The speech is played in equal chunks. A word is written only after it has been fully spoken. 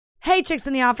Hey, Chicks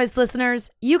in the Office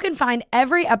listeners, you can find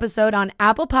every episode on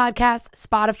Apple Podcasts,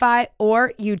 Spotify,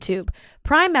 or YouTube.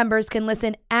 Prime members can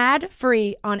listen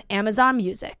ad-free on Amazon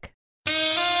Music.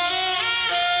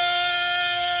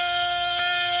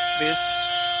 This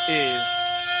is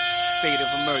State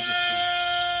of Emergency.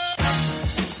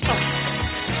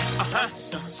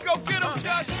 Let's go get 'em,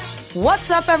 Josh. What's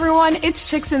up, everyone? It's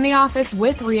Chicks in the Office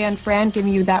with Rhea and Fran,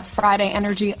 giving you that Friday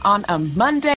energy on a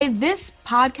Monday. This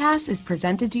podcast is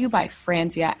presented to you by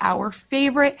Franzia, our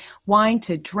favorite wine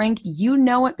to drink. You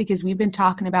know it because we've been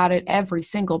talking about it every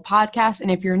single podcast.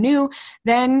 And if you're new,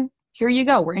 then here you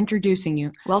go. We're introducing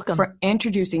you. Welcome.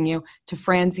 Introducing you to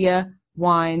Franzia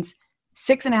wines.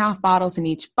 6.5 bottles in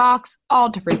each box, all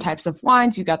different types of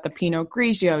wines. You got the Pinot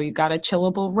Grigio, you got a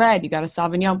chillable red, you got a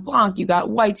Sauvignon Blanc, you got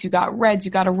whites, you got reds, you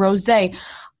got a rosé,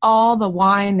 all the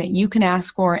wine that you can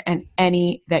ask for and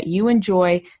any that you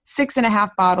enjoy.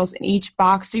 6.5 bottles in each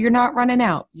box, so you're not running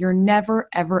out. You're never,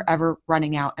 ever, ever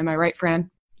running out. Am I right,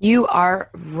 Fran? You are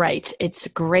right. It's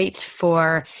great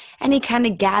for any kind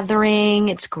of gathering.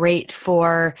 It's great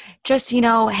for just,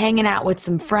 hanging out with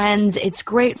some friends. It's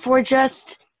great for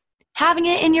just having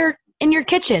it in your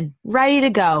kitchen, ready to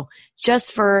go,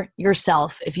 just for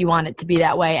yourself if you want it to be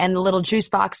that way. And the little juice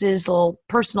boxes, little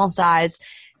personal size,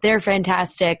 they're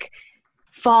fantastic.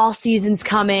 Fall season's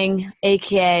coming,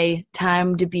 aka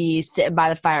time to be sitting by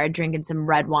the fire drinking some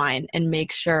red wine and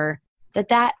make sure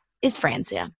that is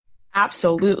Franzia.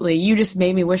 Absolutely. You just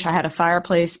made me wish I had a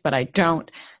fireplace, but I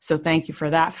don't. So thank you for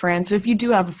that, Fran. So if you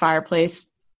do have a fireplace,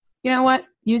 you know what?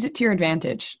 Use it to your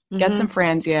advantage. Get some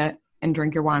Franzia and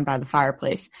drink your wine by the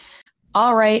fireplace.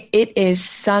 All right, it is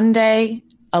Sunday,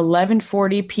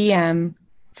 11:40 p.m.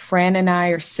 Fran and I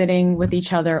are sitting with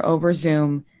each other over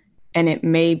Zoom, and it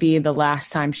may be the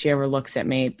last time she ever looks at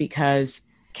me because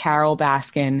Carole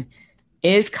Baskin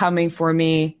is coming for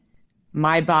me.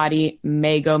 My body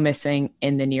may go missing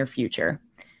in the near future.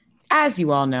 As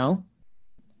you all know,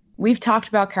 we've talked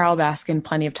about Carole Baskin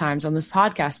plenty of times on this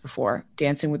podcast before.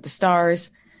 Dancing with the Stars.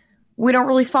 We don't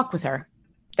really fuck with her.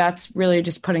 That's really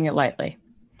just putting it lightly.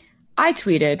 I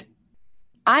tweeted,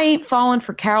 I ain't falling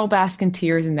for Carole Baskin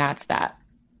tears, and that's that.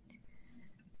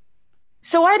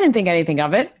 So I didn't think anything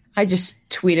of it. I just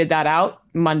tweeted that out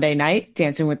Monday night,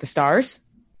 Dancing with the Stars.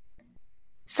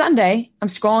 Sunday, I'm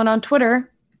scrolling on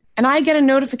Twitter, and I get a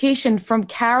notification from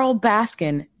Carole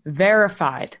Baskin,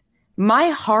 verified. My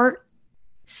heart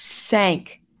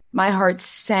sank. My heart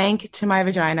sank to my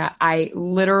vagina. I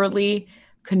literally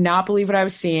could not believe what I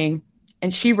was seeing.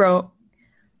 And she wrote,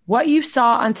 "What you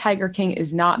saw on Tiger King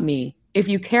is not me. If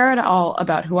you care at all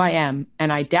about who I am,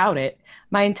 and I doubt it,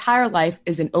 my entire life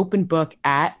is an open book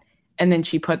at," and then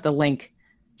she put the link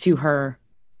to her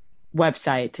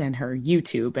website and her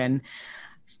YouTube, and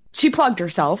she plugged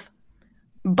herself.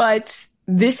 But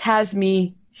this has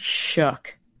me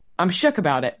shook. I'm shook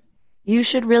about it. You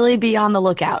should really be on the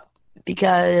lookout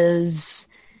because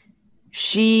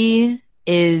she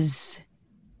is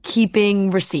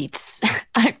keeping receipts.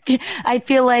 I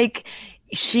feel like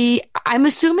I'm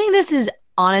assuming this is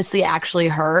honestly actually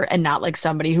her and not like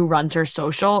somebody who runs her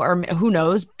social, or who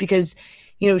knows, because,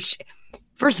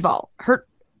 first of all, her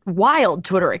wild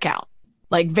Twitter account,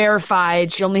 like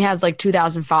verified, she only has like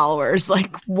 2,000 followers,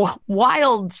 like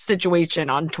wild situation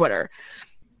on Twitter.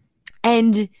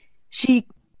 And she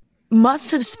must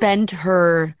have spent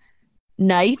her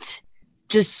night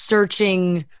just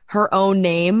searching her own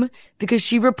name because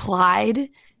she replied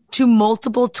to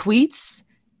multiple tweets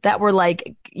that were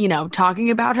like, talking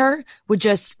about her with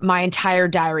just, "My entire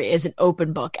diary is an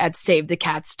open book at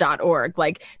savethecats.org,"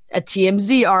 like a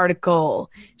TMZ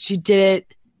article. She did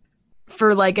it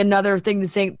for like another thing to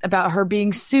say about her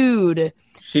being sued.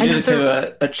 She did it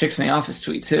to a Chicks in the Office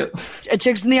tweet too. A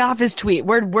Chicks in the Office tweet.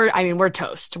 We're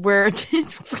toast.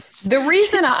 The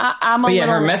reason I'm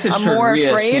her message to more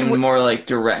Rhea afraid seemed more like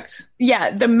direct.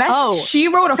 Yeah, the message. She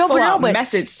wrote a full-out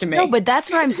message to me. No, but that's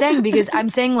what I'm saying, because I'm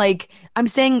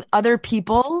saying other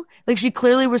people, like she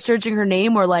clearly was searching her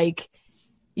name, or like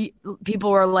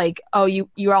people were like, "Oh,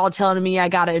 you're all telling me I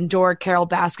gotta endure Carole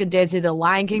Baskin dancing the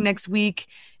Lion King next week.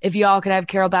 If y'all can have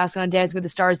Carole Baskin on Dancing with the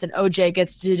Stars, then OJ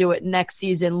gets to do it next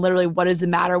season. Literally, what is the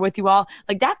matter with you all?"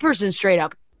 Like, that person straight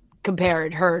up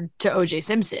compared her to OJ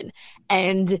Simpson,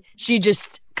 and she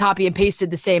just copy and pasted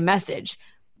the same message.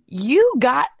 You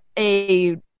got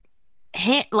a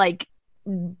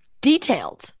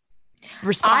detailed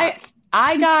response.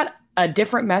 I got a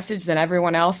different message than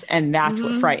everyone else, and that's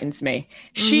what frightens me.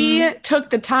 She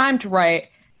took the time to write,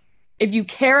 "If you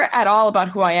care at all about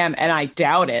who I am," and I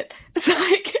doubt it. It's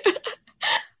like,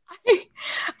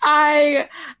 I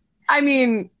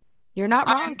mean, you're not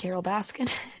wrong, Carole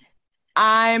Baskin.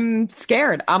 I'm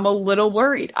scared. I'm a little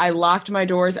worried. I locked my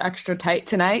doors extra tight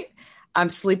tonight. I'm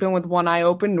sleeping with one eye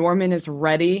open. Norman is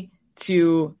ready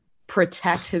to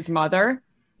protect his mother.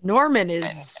 Norman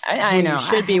is I who know. you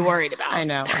should be worried about. I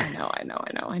know.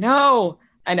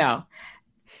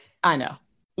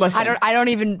 Listen, I don't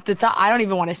even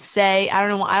want to say. I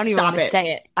don't even want to Stop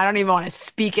say it. I don't even want to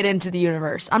speak it into the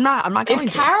universe. I'm not going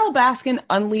if to. Carol Baskin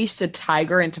unleashed a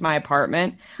tiger into my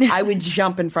apartment, I would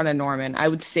jump in front of Norman. I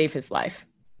would save his life.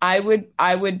 I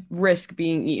would risk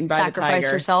being eaten by the tiger.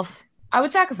 Sacrifice yourself. I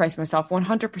would sacrifice myself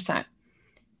 100%.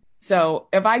 So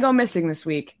if I go missing this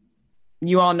week,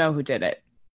 you all know who did it.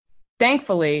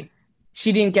 Thankfully,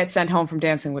 she didn't get sent home from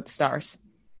Dancing with the Stars.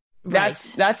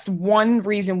 That's one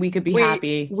reason we could be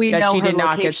happy that she did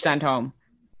not get sent home.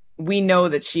 We know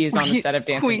that she is on the set of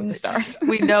Dancing with the Stars.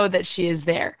 We know that she is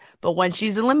there. But when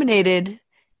she's eliminated,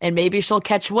 and maybe she'll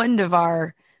catch wind of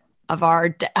our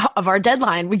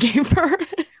deadline we gave her.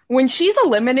 When she's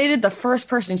eliminated, the first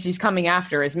person she's coming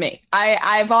after is me.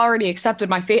 I've already accepted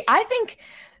my fate. I think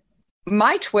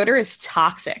my Twitter is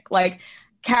toxic. Like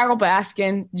Carol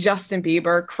Baskin, Justin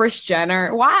Bieber, Kris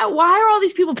Jenner. Why are all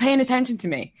these people paying attention to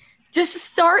me? Just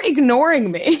start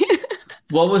ignoring me.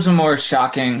 What was a more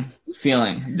shocking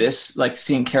feeling? This, like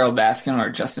seeing Carol Baskin or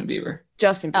Justin Bieber?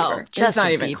 Justin Bieber. It's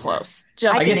not even close.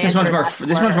 I guess this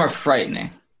one's more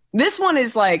frightening. This one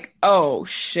is like, oh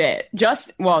shit.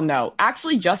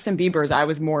 Actually, Justin Bieber's, I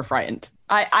was more frightened.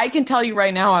 I can tell you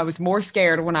right now, I was more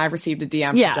scared when I received a DM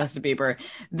from Justin Bieber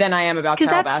than I am about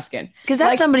Carol Baskin. Because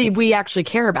that's somebody we actually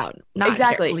care about.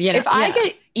 Exactly. If I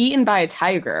get eaten by a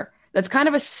tiger, that's kind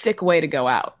of a sick way to go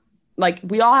out. Like,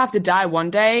 we all have to die one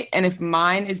day, and if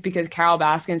mine is because Carol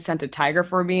Baskin sent a tiger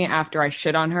for me after I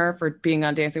shit on her for being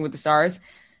on Dancing with the Stars,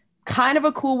 kind of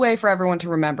a cool way for everyone to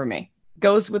remember me.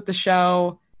 Goes with the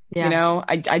show. Yeah. You know,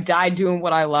 I died doing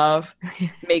what I love,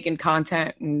 making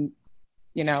content and,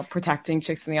 you know, protecting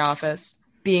chicks in the office.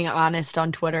 Being honest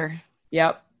on Twitter.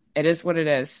 Yep. It is what it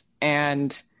is.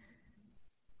 And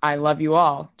I love you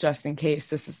all, just in case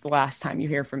this is the last time you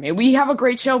hear from me. We have a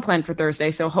great show planned for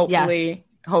Thursday, so hopefully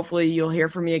you'll hear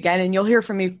from me again, and you'll hear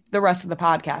from me the rest of the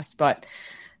podcast. But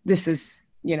this is,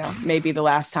 you know, maybe the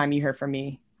last time you hear from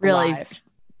me. Really live.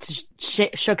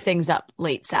 Shook things up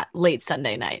late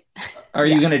Sunday night. Are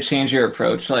you going to change your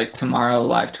approach, like tomorrow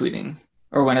live tweeting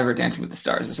or whenever Dancing with the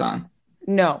Stars is on?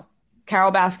 No.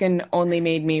 Carol Baskin only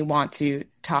made me want to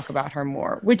talk about her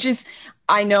more, which is,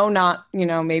 I know, not, you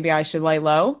know, maybe I should lay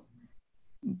low,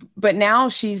 but now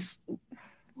she's...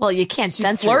 Well, you can't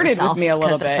censor flirted yourself with me a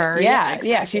little bit. Yeah,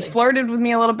 exactly. She's flirted with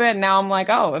me a little bit. And now I'm like,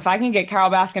 oh, if I can get Carol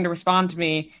Baskin to respond to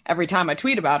me every time I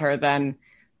tweet about her, then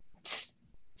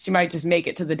she might just make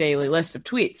it to the daily list of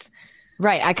tweets.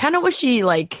 Right. I kind of wish she,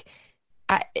 like,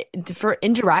 for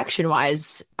interaction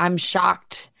wise, I'm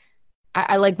shocked.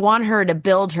 I like want her to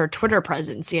build her Twitter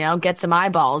presence, you know, get some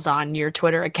eyeballs on your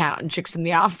Twitter account and Chicks in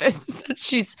the Office.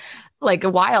 She's like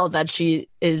wild that she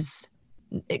is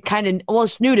kind of, well,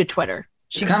 it's new to Twitter.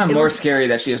 She's kind of more scary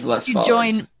that she has less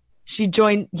followers. She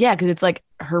joined, because it's like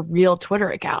her real Twitter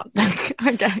account.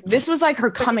 This was like her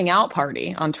coming out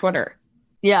party on Twitter.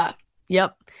 Yeah.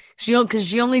 Yep. Because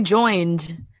she only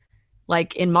joined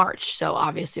like in March, so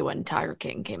obviously when Tiger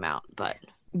King came out. But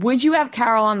would you have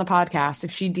Carol on the podcast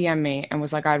if she DM'd me and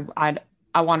was like, I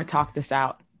want to talk this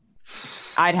out?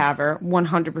 I'd have her.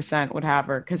 100% would have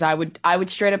her, because I would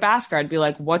straight up ask her. I'd be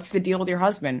like, "What's the deal with your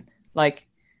husband?" Like,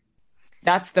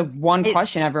 that's the one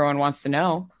question everyone wants to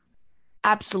know.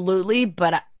 Absolutely,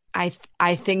 but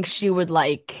I think she would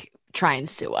like try and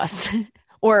sue us,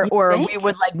 or we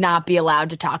would like not be allowed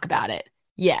to talk about it.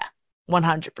 Yeah,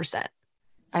 100%.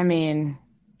 I mean,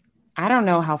 I don't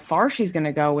know how far she's going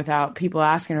to go without people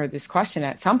asking her this question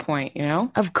at some point, you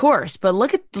know? Of course, but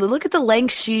look at the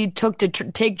length she took to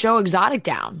take Joe Exotic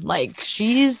down. Like,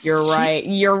 You're right.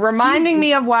 You're reminding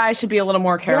me of why I should be a little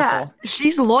more careful. Yeah,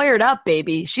 she's lawyered up,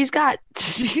 baby. She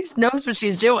knows what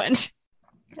she's doing.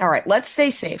 All right, let's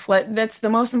stay safe. That's the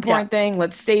most important thing.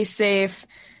 Let's stay safe.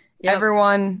 Yep.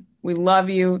 Everyone, we love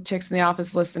you, Chicks in the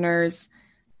Office listeners.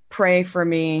 Pray for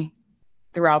me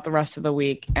throughout the rest of the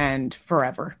week and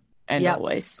forever and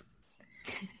always.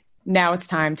 Now it's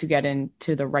time to get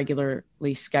into the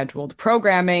regularly scheduled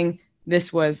programming.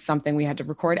 This was something we had to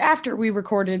record after we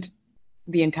recorded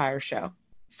the entire show.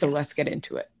 So let's get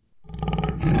into it.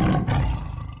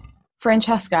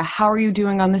 Francesca, how are you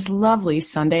doing on this lovely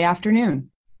Sunday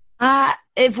afternoon?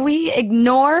 if we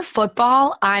ignore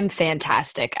football, I'm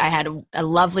fantastic. I had a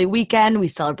lovely weekend. We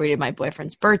celebrated my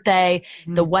boyfriend's birthday.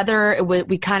 The weather,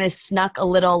 we kind of snuck a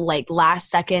little like last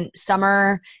second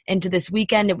summer into this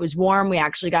weekend. It was warm. We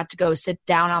actually got to go sit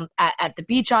down at the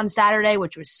beach on Saturday,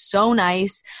 which was so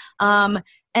nice.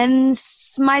 And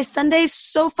my Sunday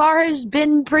so far has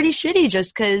been pretty shitty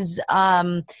just because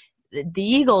the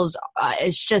Eagles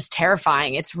is just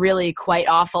terrifying. It's really quite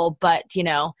awful. But,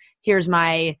 here's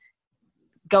my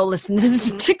go listen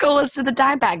to the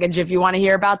Time Package if you want to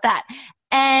hear about that.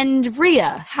 And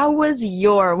Rhea, how was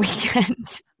your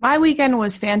weekend? My weekend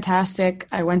was fantastic.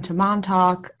 I went to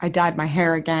Montauk. I dyed my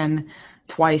hair again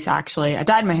twice, actually. I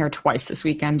dyed my hair twice this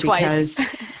weekend because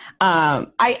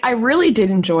I really did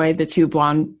enjoy the 2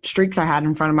 blonde streaks I had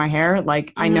in front of my hair.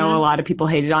 Like, I know a lot of people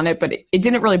hated on it, but it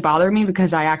didn't really bother me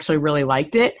because I actually really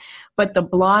liked it. But the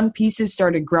blonde pieces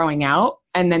started growing out.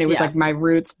 And then it was like my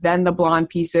roots, then the blonde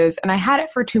pieces. And I had it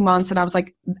for 2 months and I was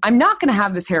like, I'm not going to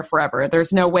have this hair forever.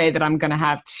 There's no way that I'm going to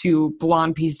have 2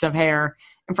 blonde pieces of hair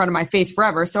in front of my face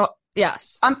forever. So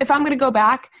yes, if I'm going to go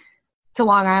back to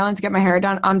Long Island to get my hair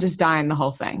done, I'm just dyeing the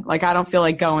whole thing. Like, I don't feel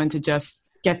like going to just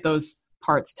get those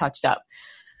parts touched up.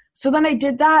 So then I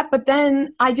did that, but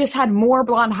then I just had more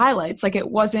blonde highlights. Like, it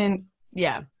wasn't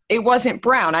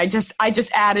brown. I just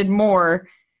added more.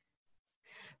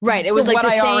 Right. It was like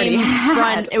the same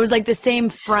front. It was like the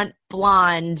same front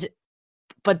blonde,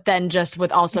 but then just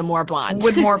with also more blonde.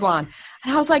 With more blonde.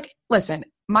 And I was like, listen,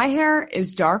 my hair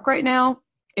is dark right now.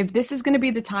 If this is going to be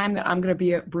the time that I'm going to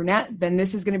be a brunette, then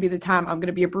this is going to be the time I'm going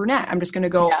to be a brunette. I'm just going to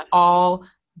go all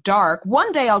dark.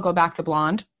 One day I'll go back to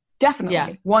blonde.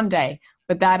 Definitely. One day.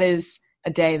 But that is a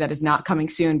day that is not coming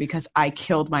soon because I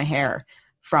killed my hair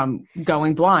from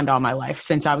going blonde all my life.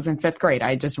 Since I was in 5th grade,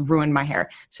 I just ruined my hair.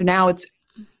 So now it's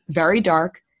very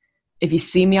dark. If you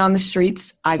see me on the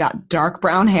streets, I got dark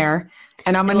brown hair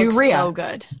and I'm a new Rhea. So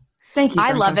good. Thank you.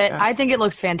 I love it. I think it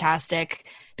looks fantastic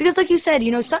because like you said,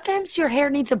 sometimes your hair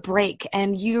needs a break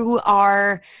and you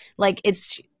are like,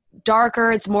 it's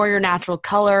darker. It's more your natural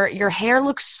color. Your hair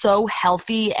looks so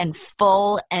healthy and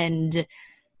full and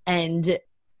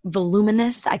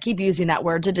voluminous. I keep using that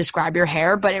word to describe your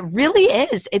hair, but it really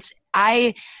is.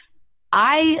 I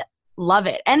love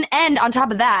it. And on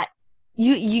top of that,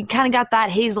 you kind of got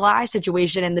that hazel eye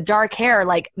situation and the dark hair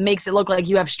like makes it look like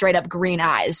you have straight up green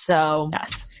eyes. So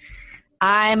yes,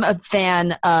 I'm a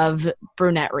fan of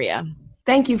brunette Rhea.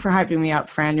 Thank you for hyping me up,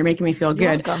 Fran. You're making me feel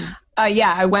good.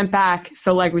 I went back.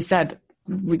 So like we said,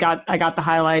 I got the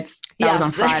highlights. That was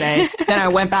on Friday. Then I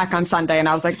went back on Sunday and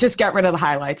I was like, just get rid of the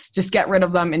highlights. Just get rid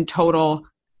of them in total,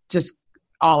 just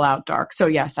all out dark. So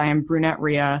yes, I am brunette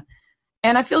Rhea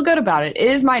and I feel good about it.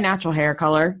 It is my natural hair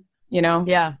color,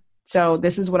 Yeah. So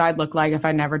this is what I'd look like if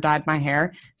I never dyed my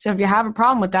hair. So if you have a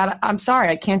problem with that, I'm sorry.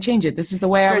 I can't change it. This is the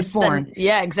way I was born.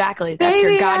 Yeah, exactly. That's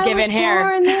your God-given hair.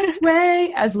 Born this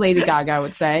way, as Lady Gaga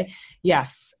would say.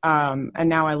 Yes. And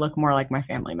now I look more like my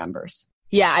family members.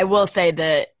 Yeah, I will say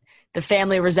that the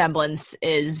family resemblance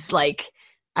is like,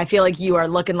 I feel like you are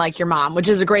looking like your mom, which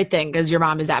is a great thing because your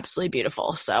mom is absolutely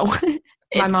beautiful. So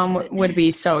my mom would be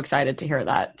so excited to hear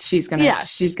that. She's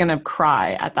gonna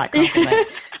cry at that compliment.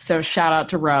 So shout out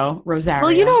to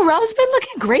Rosario. Well, Ro's been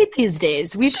looking great these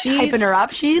days. We've been hyping her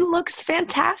up. She looks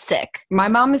fantastic. My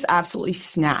mom is absolutely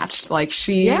snatched. Like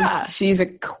she's a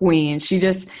queen. She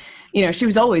just, she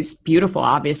was always beautiful,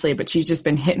 obviously, but she's just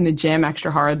been hitting the gym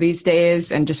extra hard these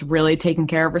days and just really taking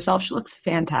care of herself. She looks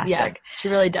fantastic. Yeah, she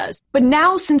really does. But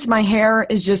now since my hair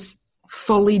is just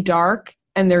fully dark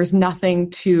and there's nothing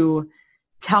to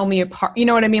tell me apart, you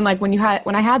know what I mean? Like when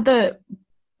I had the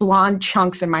blonde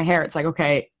chunks in my hair, it's like,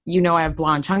 okay, I have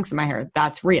blonde chunks in my hair.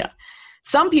 That's Rhea.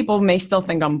 Some people may still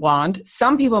think I'm blonde.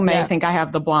 Some people may think I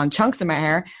have the blonde chunks in my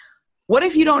hair. What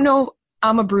if you don't know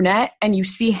I'm a brunette and you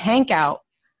see Hank out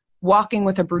walking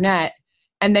with a brunette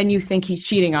and then you think he's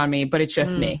cheating on me, but it's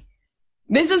just me?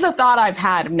 This is a thought I've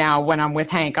had now when I'm with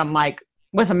Hank. I'm like,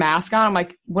 with a mask on, I'm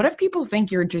like, what if people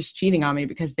think you're just cheating on me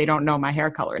because they don't know my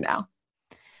hair color now?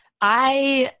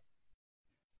 I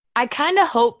kind of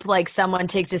hope like someone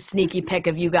takes a sneaky pic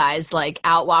of you guys like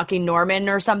out walking Norman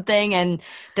or something and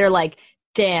they're like,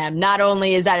 damn, not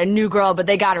only is that a new girl, but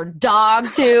they got her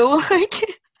dog too.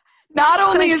 Not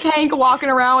only is Hank walking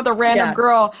around with a random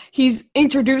girl, he's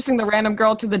introducing the random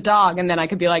girl to the dog, and then I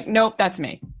could be like, nope, that's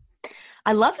me.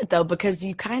 I love it though because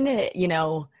you kind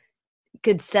of,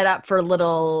 could set up for a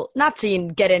little, not to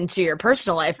get into your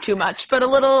personal life too much, but a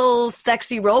little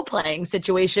sexy role-playing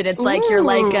situation. It's like you're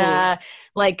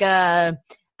like a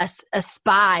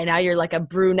spy. Now you're like a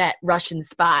brunette Russian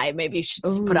spy. Maybe you should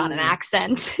just put on an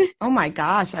accent. Oh my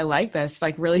gosh, I like this.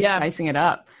 Like really spicing it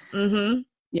up. Mm-hmm.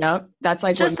 Yep. That's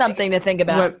like Just something to think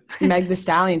about. what Meg the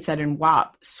Stallion said in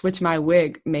WAP. Switch my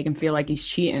wig, make him feel like he's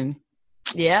cheating.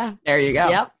 Yeah. There you go.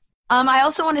 Yep. I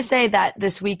also want to say that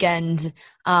this weekend,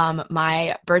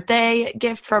 my birthday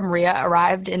gift from Rhea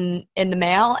arrived in the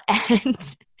mail,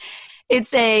 and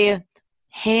it's a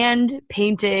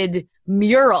hand-painted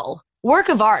mural, work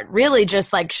of art, really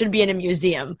just like should be in a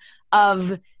museum,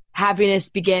 of Happiness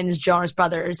Begins Jonas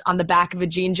Brothers on the back of a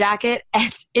jean jacket.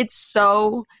 And it's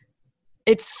so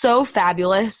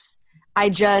fabulous. I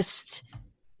just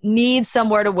need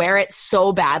somewhere to wear it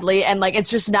so badly. And like,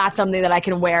 it's just not something that I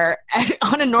can wear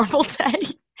on a normal day,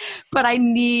 but I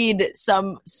need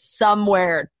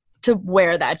somewhere to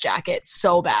wear that jacket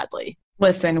so badly.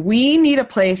 Listen, we need a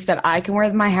place that I can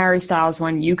wear my Harry Styles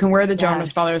one, you can wear the Jonas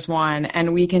Yes. Brothers one,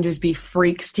 and we can just be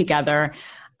freaks together.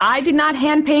 I did not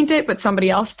hand paint it, but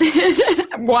somebody else did.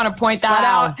 I want to point that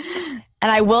Wow. out.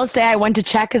 And I will say I went to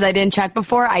check because I didn't check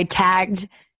before. I tagged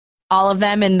all of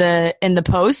them in the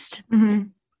post. Mm-hmm.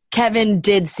 Kevin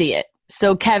did see it.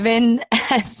 So Kevin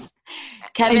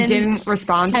didn't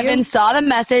respond to Kevin you? saw the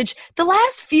message. The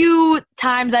last few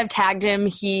times I've tagged him,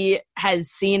 he has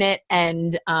seen it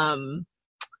and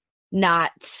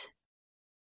not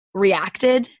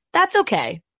reacted. That's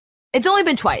okay. It's only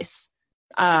been twice.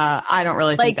 I don't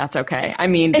really Like, think that's okay. I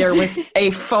mean, there was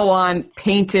a full-on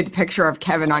painted picture of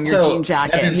Kevin on your jean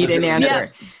jacket, and he didn't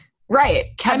answer. Yeah.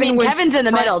 Right. Kevin's in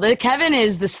the middle. Kevin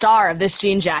is the star of this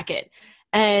jean jacket.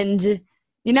 And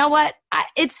you know what?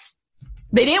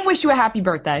 They didn't wish you a happy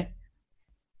birthday.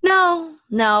 No,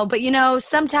 but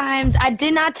sometimes I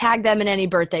did not tag them in any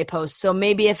birthday posts. So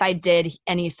maybe if I did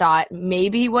and he saw it,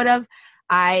 maybe he would have.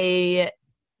 The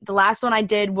last one I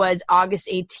did was August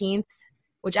 18th,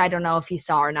 which I don't know if he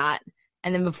saw or not.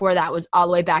 And then before that was all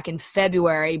the way back in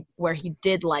February where he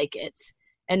did like it.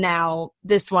 And now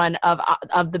this one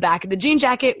of the back of the jean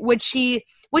jacket, which he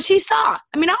saw.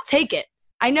 I mean, I'll take it.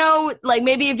 I know, like,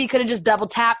 maybe if he could have just double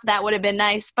tapped, that would have been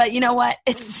nice. But you know what?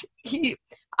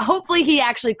 Hopefully he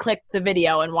actually clicked the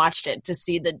video and watched it to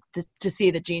see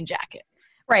the jean jacket.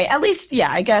 Right. At least,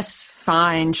 yeah, I guess,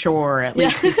 fine, sure. At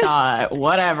least he saw it.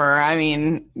 Whatever. I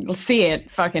mean, you'll see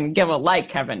it. Fucking give a like,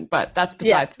 Kevin. But that's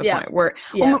besides the point.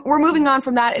 We're moving on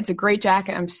from that. It's a great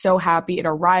jacket. I'm so happy. It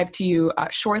arrived to you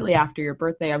shortly after your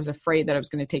birthday. I was afraid that it was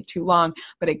going to take too long,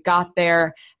 but it got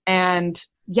there. And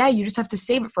yeah, you just have to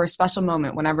save it for a special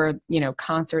moment whenever,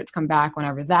 concerts come back,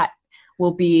 whenever that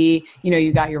will be,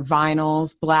 you got your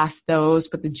vinyls, blast those,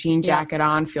 put the jean jacket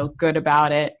on, feel good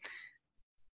about it.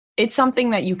 It's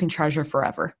something that you can treasure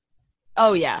forever.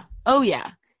 Oh yeah.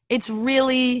 It's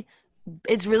really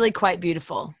quite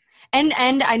beautiful. And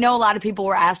I know a lot of people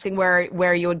were asking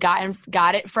where you had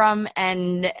got it from,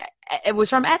 and it was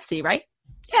from Etsy, right?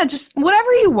 Yeah, just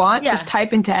whatever you want, just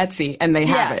type into Etsy and they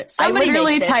have it. I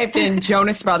literally typed in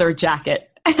Jonas Brother jacket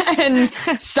and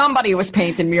somebody was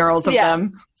painting murals of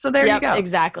them. So there you go.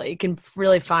 Exactly. You can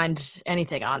really find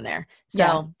anything on there.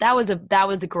 So that was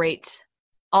a great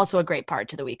part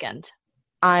to the weekend.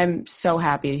 I'm so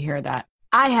happy to hear that.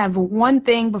 I have one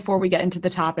thing before we get into the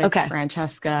topics,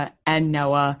 Francesca and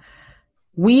Noah.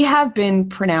 We have been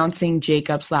pronouncing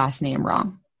Jacob's last name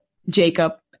wrong.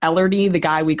 Jacob Elordi, the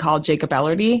guy we call Jacob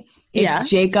Elordi. It's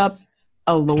Jacob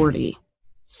Elordi.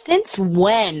 Since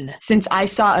when? Since I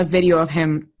saw a video of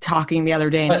him talking the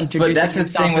other day and introducing himself. But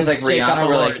that's the thing with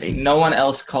Rihanna, where no one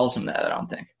else calls him that, I don't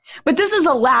think. But this is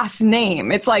a last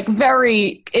name. It's like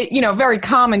very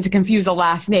common to confuse a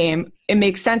last name. It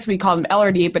makes sense we call him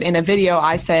Elordi, but in a video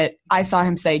I saw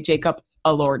him say Jacob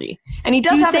Elordi. And he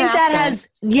does have an accent.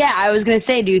 I was going to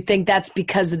say, do you think that's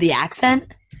because of the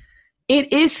accent?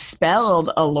 It is spelled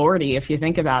Elordi if you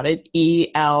think about it.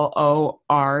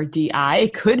 Elordi.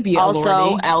 It could be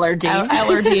also Elordi.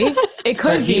 Elordi. It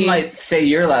could but be. He might say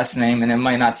your last name and it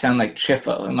might not sound like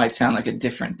Chifo. It might sound like a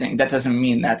different thing. That doesn't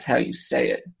mean that's how you say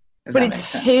it. But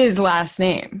it's his last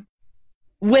name.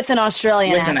 With an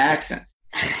Australian accent. With an accent.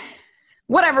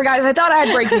 Whatever, guys. I thought I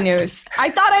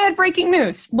had breaking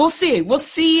news. We'll see. We'll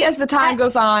see as the time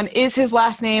goes on. Is his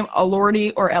last name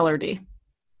Elordi or Elordi?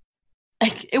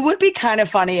 It would be kind of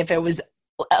funny if it was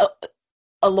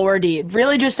a Lordy. It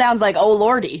really just sounds like oh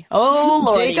Lordy. Oh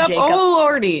Lordy. Jacob. Oh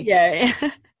Lordy. Yeah.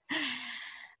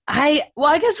 I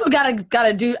guess we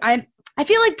gotta do. I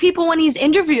feel like people when he's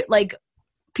interviewed, like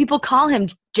people call him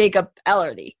Jacob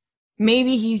Elordi.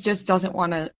 Maybe he just doesn't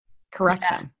want to correct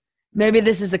them. Maybe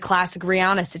this is a classic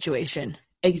Rihanna situation.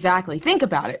 Exactly. Think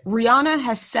about it. Rihanna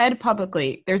has said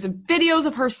publicly, there's videos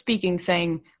of her speaking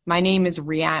saying, my name is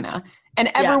Rihanna. And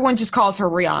everyone just calls her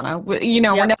Rihanna. We're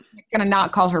never going to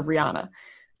not call her Rihanna.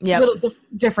 Yeah. Little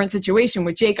different situation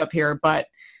with Jacob here, but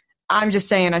I'm just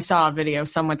saying I saw a video.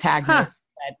 Someone tagged me.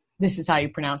 this is how you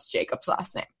pronounce Jacob's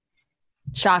last name.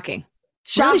 Shocking.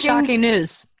 Really shocking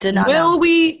news. Did not Will know.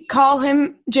 we call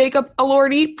him Jacob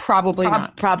Elordi? Probably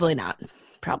not. Probably not.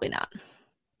 Probably not.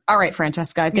 All right,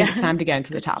 Francesca, I think it's time to get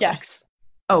into the topic. Yes.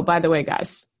 Oh, by the way,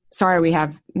 guys, sorry we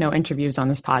have no interviews on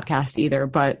this podcast either,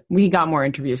 but we got more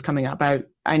interviews coming up.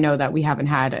 I know that we haven't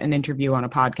had an interview on a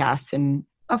podcast in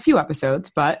a few episodes,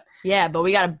 but... Yeah, but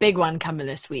we got a big one coming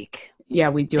this week. Yeah,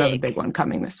 we do have a big one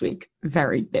coming this week.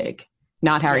 Very big.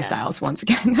 Not Harry Styles once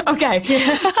again. Okay.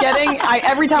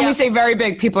 Every time we say very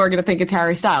big, people are going to think it's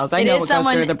Harry Styles. I know what goes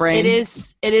through the brain.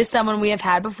 It is someone we have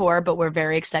had before, but we're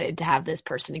very excited to have this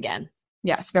person again.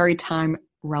 Yes, very time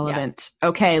relevant. Yeah.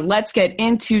 Okay, let's get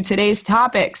into today's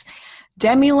topics.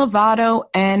 Demi Lovato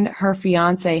and her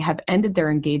fiance have ended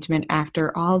their engagement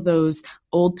after all those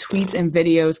old tweets and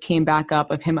videos came back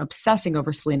up of him obsessing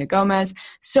over Selena Gomez.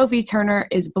 Sophie Turner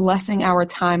is blessing our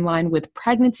timeline with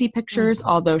pregnancy pictures,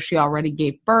 although she already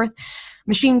gave birth.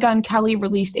 Machine Gun Kelly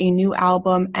released a new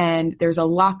album, and there's a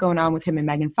lot going on with him and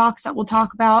Megan Fox that we'll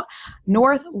talk about.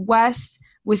 North West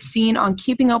was seen on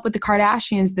Keeping Up with the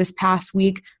Kardashians this past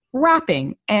week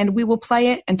rapping, and we will play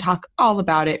it and talk all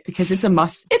about it because it's a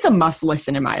must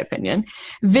listen in my opinion.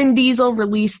 Vin Diesel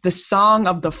released the Song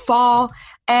of the Fall,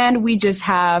 and we just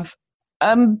have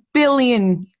a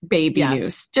billion baby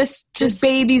news. Just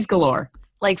babies galore.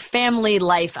 Like family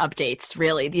life updates,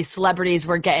 really. These celebrities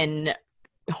were getting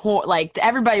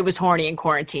everybody was horny in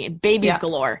quarantine. Babies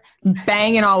galore.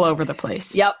 Banging all over the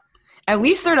place. Yep. At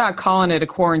least they're not calling it a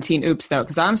quarantine oops, though,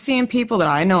 because I'm seeing people that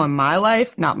I know in my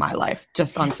life, not my life,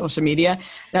 just on social media,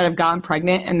 that have gotten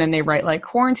pregnant, and then they write, like,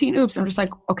 quarantine oops. I'm just like,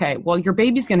 okay, well, your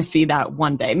baby's going to see that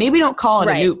one day. Maybe don't call it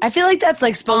an oops. I feel like that's,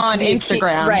 like, supposed on to be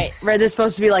Instagram. Right, there's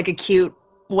supposed to be, like, a cute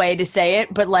way to say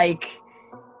it, but, like,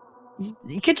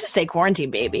 you could just say quarantine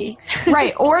baby.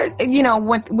 Right, or, you know,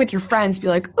 with your friends, be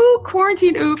like, ooh,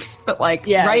 quarantine oops, but, like,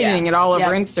 writing it all over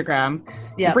Instagram.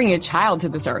 You're bringing a child to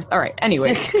this earth. All right,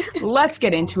 anyway, let's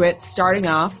get into it, starting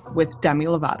off with Demi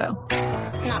Lovato.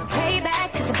 Not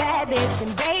payback, just a bad bitch,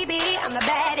 and baby, I'm the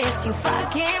baddest. You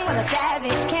fucking with a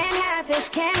savage, can't have this,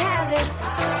 can't have this.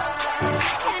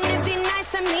 And it'd be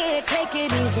nice of me to take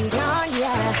it easy on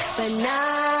ya, but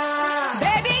nah.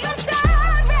 Baby, I'm sorry.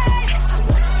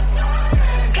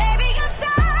 Baby, I'm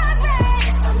sorry.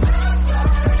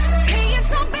 Being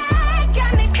so bad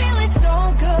got me feeling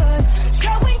so good.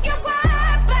 Showing you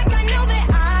up like I know that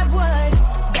I would.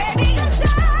 Baby, I'm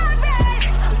sorry.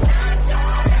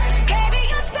 Baby,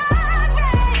 I'm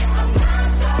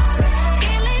sorry.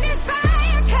 Feeling it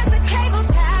fire 'cause the tables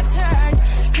have turned.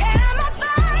 Yeah, I'm on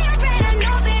fire and I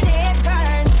know that it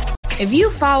burns. If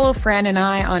you follow Fran and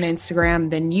I on Instagram,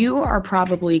 then you are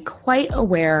probably quite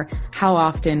aware how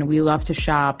often we love to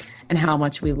shop and how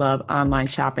much we love online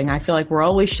shopping. I feel like we're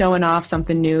always showing off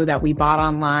something new that we bought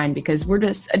online because we're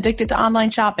just addicted to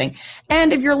online shopping.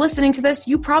 And if you're listening to this,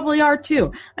 you probably are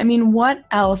too. I mean, what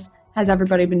else has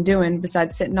everybody been doing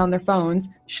besides sitting on their phones,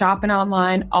 shopping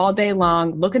online all day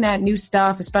long, looking at new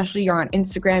stuff, especially you're on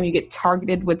Instagram, you get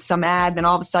targeted with some ad, then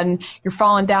all of a sudden you're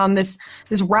falling down this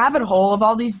rabbit hole of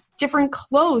all these different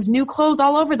clothes, new clothes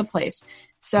all over the place.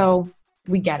 So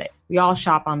we get it. We all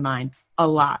shop online a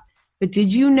lot. But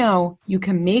did you know you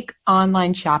can make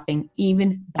online shopping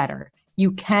even better?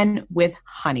 You can with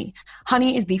Honey.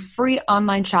 Honey is the free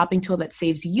online shopping tool that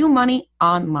saves you money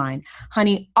online.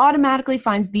 Honey automatically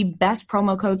finds the best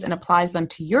promo codes and applies them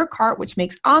to your cart, which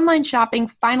makes online shopping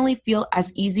finally feel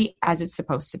as easy as it's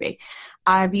supposed to be.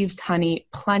 I've used Honey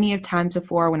plenty of times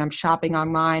before when I'm shopping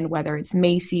online, whether it's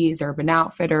Macy's, Urban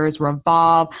Outfitters,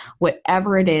 Revolve,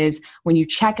 whatever it is. When you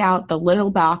check out, the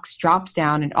little box drops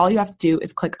down and all you have to do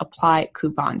is click apply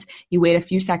coupons. You wait a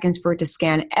few seconds for it to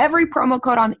scan every promo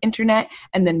code on the internet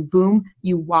and then boom,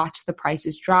 you watch the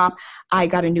prices drop. I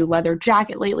got a new leather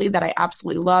jacket lately that I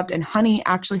absolutely loved, and Honey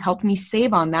actually helped me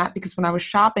save on that because when I was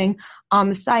shopping on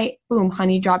the site, boom,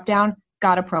 Honey dropped down,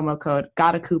 got a promo code,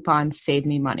 got a coupon, saved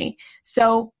me money.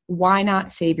 So why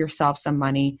not save yourself some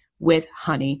money with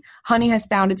Honey? Honey has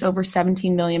found its over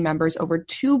 17 million members, over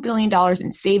 $2 billion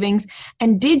in savings.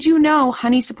 And did you know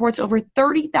Honey supports over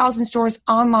 30,000 stores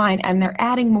online, and they're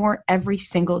adding more every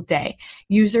single day?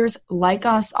 Users like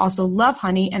us also love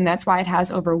Honey, and that's why it has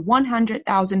over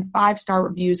 100,000 five-star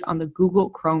reviews on the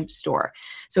Google Chrome store.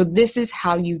 So this is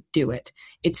how you do it.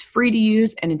 It's free to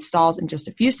use and installs in just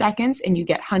a few seconds, and you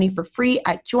get Honey for free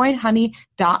at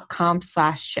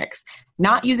joinhoney.com/chicks.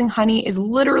 Not using Honey is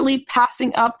literally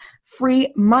passing up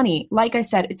free money. Like I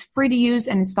said, it's free to use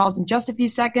and installs in just a few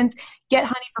seconds. Get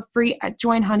Honey for free at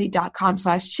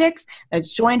joinhoney.com/chicks.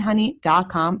 That's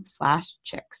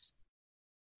joinhoney.com/chicks.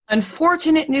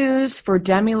 Unfortunate news for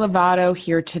Demi Lovato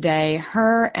here today.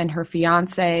 Her and her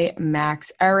fiance,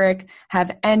 Max Eric,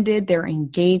 have ended their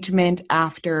engagement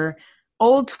after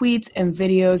old tweets and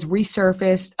videos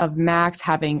resurfaced of Max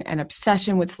having an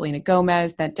obsession with Selena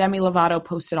Gomez that Demi Lovato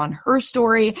posted on her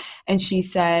story. And she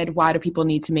said, why do people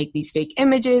need to make these fake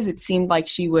images? It seemed like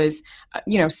she was,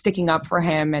 sticking up for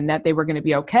him and that they were going to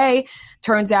be okay.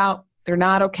 Turns out they're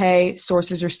not okay.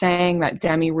 Sources are saying that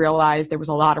Demi realized there was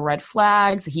a lot of red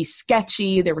flags. He's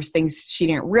sketchy. There was things she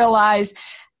didn't realize,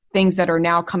 things that are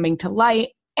now coming to light.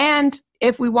 And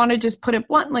if we want to just put it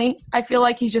bluntly, I feel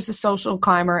like he's just a social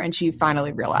climber, and she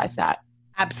finally realized that.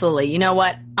 Absolutely. You know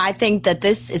what? I think that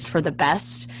this is for the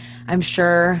best. I'm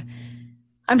sure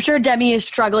Demi is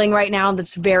struggling right now.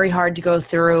 That's very hard to go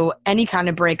through any kind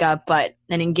of breakup, but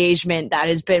an engagement that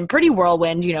has been pretty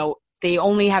whirlwind. They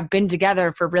only have been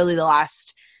together for really the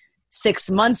last 6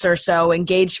 months or so,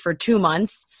 engaged for 2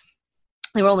 months.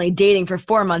 They were only dating for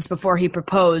 4 months before he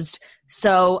proposed.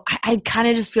 So I kind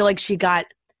of just feel like she got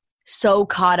so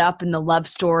caught up in the love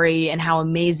story and how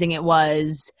amazing it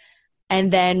was.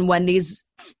 And then when these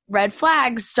red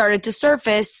flags started to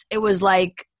surface, it was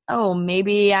like, oh,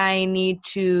 maybe I need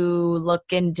to look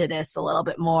into this a little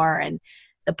bit more. And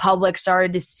the public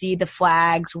started to see the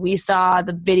flags. We saw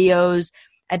the videos.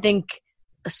 I think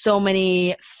so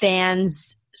many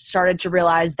fans started to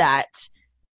realize that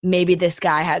maybe this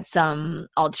guy had some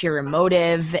ulterior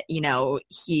motive.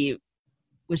 He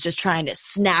was just trying to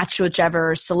snatch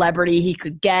whichever celebrity he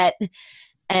could get.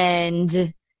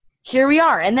 And here we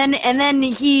are. And then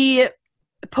he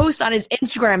posts on his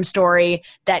Instagram story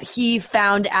that he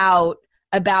found out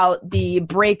about the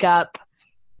breakup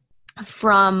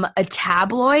from a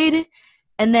tabloid.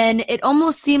 And then it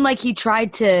almost seemed like he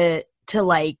tried to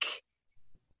like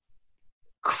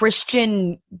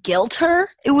Christian guilt her.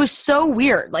 It was so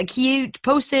weird. Like he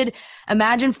posted,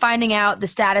 imagine finding out the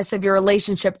status of your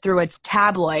relationship through its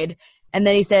tabloid. And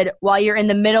then he said, while you're in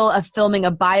the middle of filming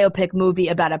a biopic movie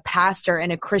about a pastor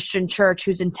in a Christian church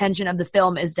whose intention of the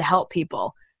film is to help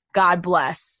people. God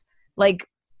bless. Like,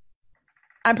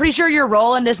 I'm pretty sure your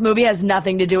role in this movie has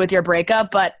nothing to do with your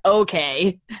breakup, but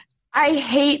okay. I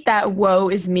hate that woe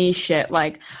is me shit.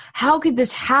 Like, how could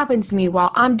this happen to me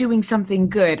while I'm doing something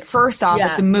good? First off,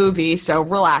 It's a movie, so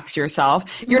relax yourself.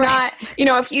 You're not,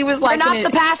 if he was like... You're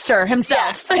not the pastor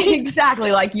himself. Yeah,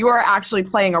 exactly. Like, you are actually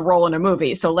playing a role in a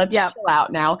movie, so let's chill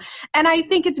out now. And I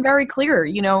think it's very clear,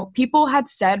 people had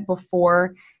said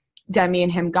before Demi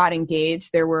and him got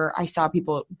engaged, I saw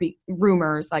people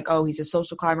rumors like, oh, he's a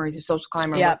social climber.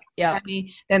 Yeah.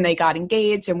 Then they got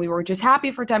engaged, and we were just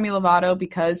happy for Demi Lovato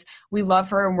because we love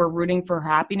her and we're rooting for her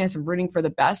happiness and rooting for the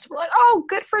best. We're like, oh,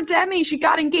 good for Demi. She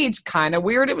got engaged. Kind of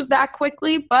weird it was that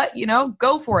quickly, but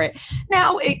go for it.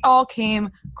 Now it all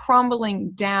came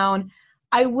crumbling down.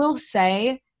 I will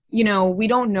say, we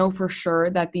don't know for sure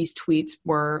that these tweets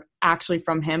were actually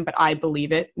from him, but I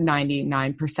believe it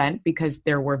 99% because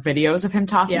there were videos of him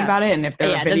talking about it. And if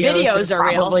there are videos, the videos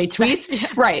are probably real.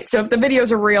 Tweets. Right. So if the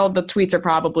videos are real, the tweets are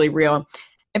probably real.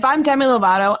 If I'm Demi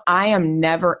Lovato, I am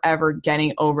never, ever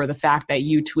getting over the fact that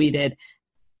you tweeted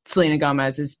Selena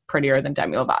Gomez is prettier than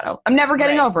Demi Lovato. I'm never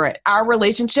getting over it. Our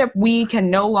relationship, we can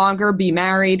no longer be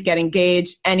married, get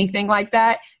engaged, anything like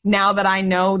that. Now that I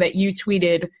know that you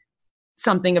tweeted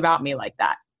something about me like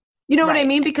that. You know what I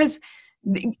mean? Because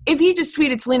if he just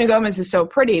tweeted Selena Gomez is so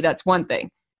pretty, that's one thing.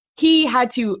 He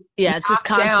had to it's just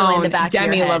constantly in the back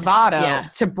Demi of your head.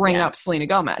 Lovato to bring up Selena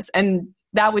Gomez. And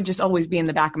that would just always be in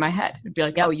the back of my head. It'd be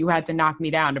like, oh, you had to knock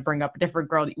me down to bring up a different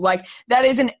girl. Like, that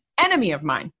is an enemy of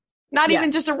mine. Not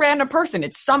even just a random person.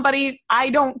 It's somebody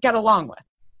I don't get along with.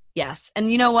 Yes.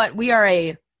 And you know what? We are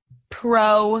a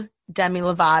pro Demi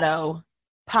Lovato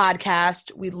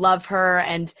podcast. We love her.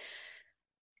 And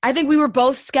I think we were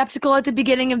both skeptical at the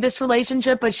beginning of this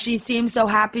relationship, but she seemed so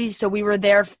happy. So we were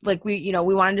there. Like we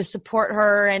wanted to support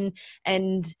her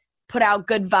and put out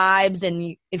good vibes.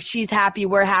 And if she's happy,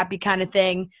 we're happy kind of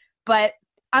thing. But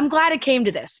I'm glad it came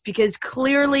to this because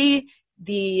clearly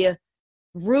the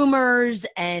rumors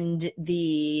and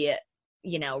the,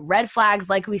 red flags,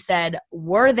 like we said,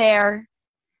 were there.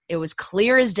 It was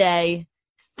clear as day.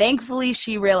 Thankfully,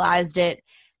 she realized it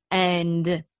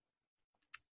and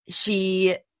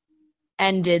she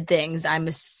ended things, I'm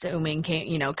assuming,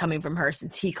 coming from her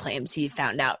since he claims he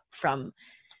found out from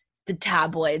the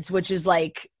tabloids, which is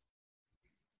like,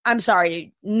 I'm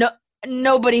sorry,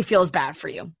 nobody feels bad for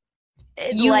you.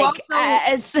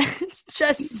 It's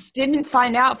just didn't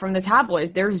find out from the tabloids.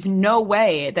 There's no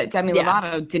way that Demi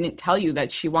Lovato didn't tell you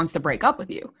that she wants to break up with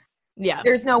you. Yeah.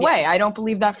 There's no way. I don't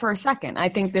believe that for a second. I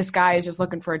think this guy is just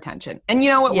looking for attention. And you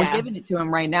know what? Yeah. We're giving it to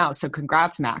him right now. So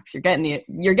congrats, Max. You're getting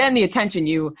the attention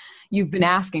you've been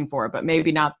asking for, but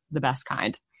maybe not the best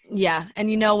kind. Yeah.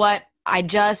 And you know what? I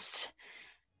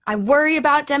worry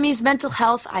about Demi's mental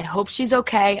health. I hope she's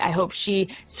okay. I hope she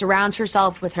surrounds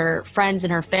herself with her friends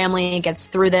and her family and gets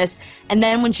through this. And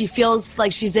then when she feels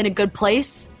like she's in a good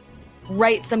place,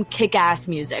 write some kick-ass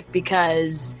music,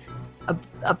 because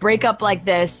a breakup like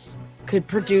this could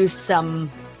produce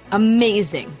some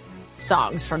amazing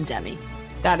songs from Demi.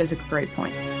 That is a great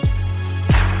point.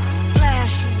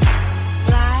 Flashing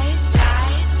lights,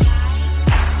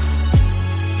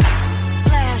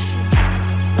 flashing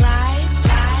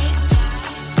lights,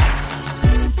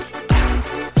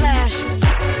 flashing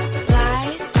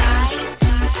lights,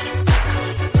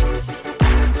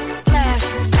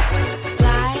 flashing lights.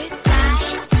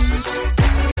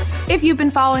 If you've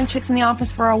been following Chicks in the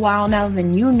Office for a while now,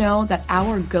 then you know that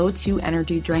our go-to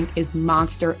energy drink is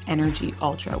Monster Energy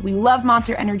Ultra. We love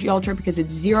Monster Energy Ultra because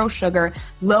it's zero sugar,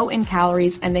 low in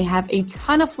calories, and they have a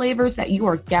ton of flavors that you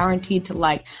are guaranteed to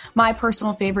like. My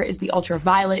personal favorite is the Ultra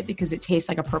Violet because it tastes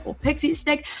like a purple pixie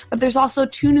stick, but there's also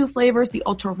 2 new flavors, the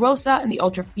Ultra Rosa and the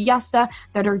Ultra Fiesta,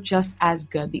 that are just as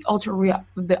good. The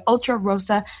Ultra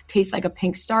Rosa tastes like a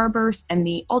pink starburst, and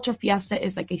the Ultra Fiesta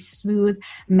is like a smooth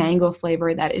mango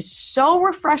flavor that is so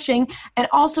refreshing and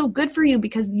also good for you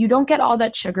because you don't get all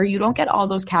that sugar, you don't get all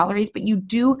those calories, but you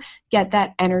do get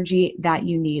that energy that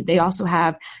you need. They also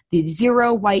have the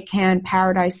Zero White Can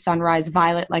Paradise Sunrise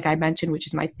Violet, like I mentioned, which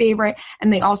is my favorite,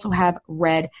 and they also have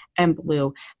red and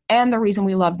blue. And the reason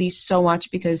we love these so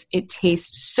much because it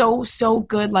tastes so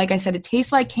good. Like I said, it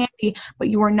tastes like candy, but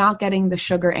you are not getting the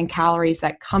sugar and calories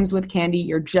that comes with candy.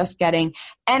 You're just getting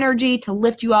energy to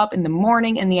lift you up in the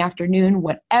morning, in the afternoon,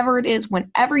 whatever it is,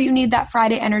 whenever you need that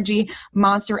Friday energy.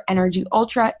 Monster Energy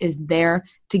Ultra is there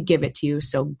to give it to you.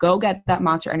 So go get that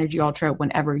Monster Energy Ultra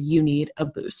whenever you need a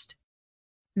boost.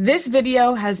 This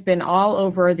video has been all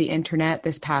over the internet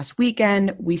this past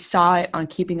weekend. We saw it on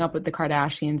Keeping Up with the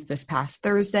Kardashians this past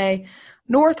Thursday.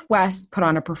 North West put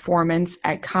on a performance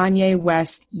at Kanye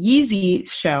West's Yeezy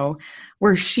show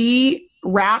where she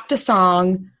rapped a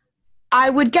song I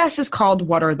would guess is called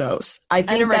What Are Those? I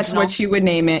think that's what she would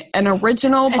name it. An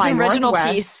original by original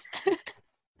North piece. West.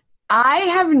 I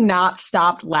have not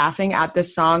stopped laughing at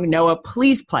this song. Noah,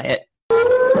 please play it.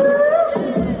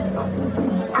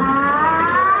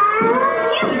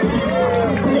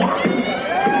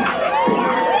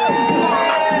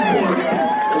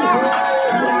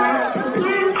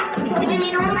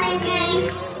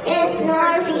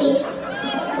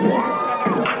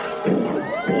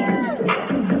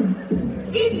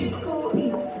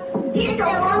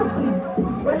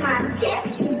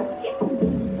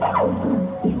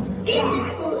 This is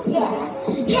cool, yeah.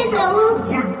 Hit the roof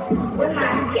with my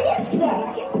tips.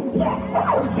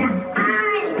 I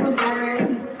will never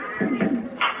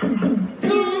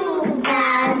do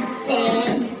bad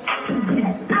things.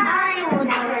 I will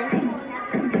never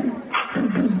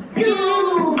do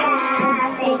bad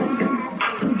things.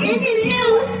 This is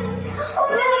new.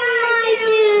 Look at my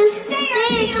shoes.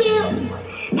 They're cute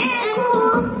and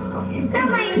cool.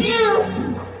 They're new.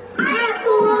 I'm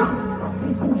cool.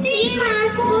 See my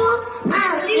school,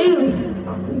 I'm new.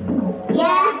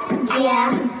 Yeah.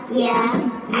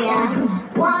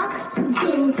 Walk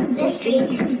to the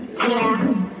street.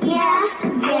 Yeah.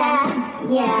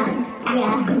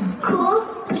 Cool,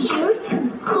 cute,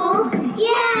 cool,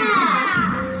 yeah.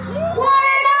 What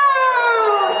are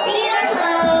those? Leader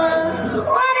clothes.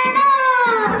 What are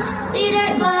those? Leader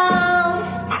clothes.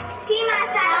 See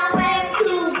myself wearing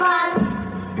cool buns.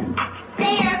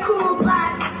 They are cool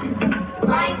buns.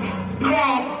 Like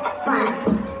red buns.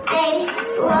 They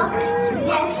look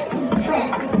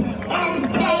different. And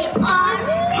they are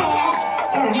hair.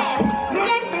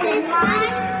 This is my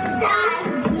style.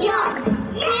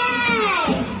 Yay!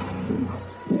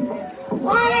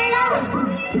 What are those?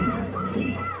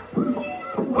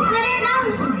 What are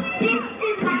those? This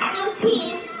is my new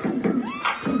team.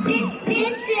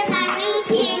 This is my new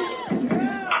team.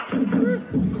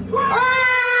 Whoa!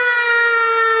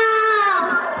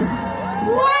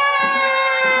 Whoa!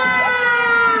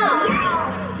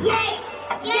 Yay!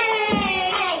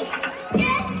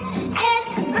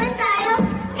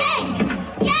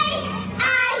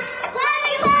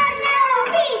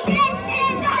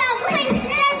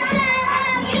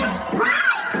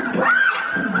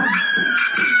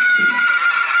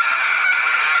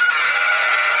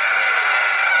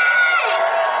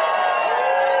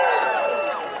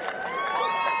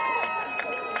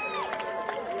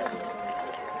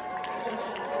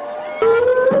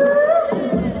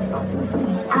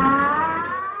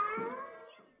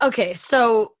 Okay,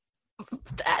 so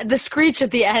the screech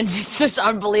at the end is just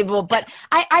unbelievable. But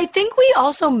I think we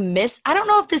also missed – I don't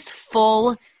know if this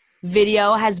full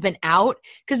video has been out,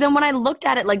 because then when I looked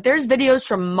at it, like there's videos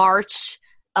from March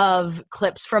of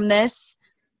clips from this,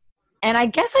 and I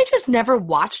guess I just never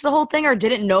watched the whole thing or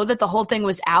didn't know that the whole thing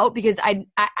was out, because I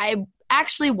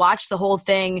actually watched the whole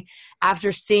thing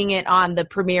after seeing it on the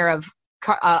premiere of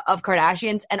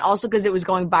Kardashians, and also because it was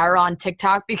going viral on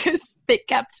TikTok, because they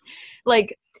kept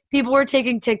like people were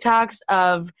taking TikToks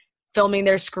of filming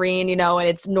their screen, you know, and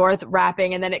it's North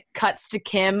rapping, and then it cuts to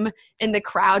Kim in the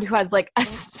crowd who has like a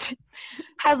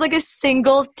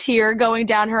single tear going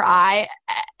down her eye,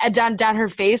 down her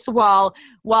face, while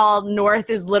North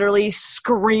is literally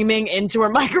screaming into her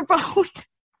microphone.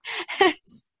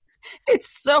 It's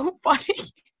so funny.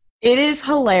 It is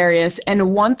hilarious.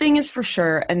 And one thing is for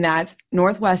sure, and that's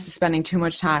North West is spending too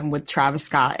much time with Travis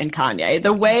Scott and Kanye.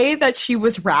 The way that she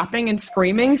was rapping and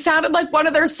screaming sounded like one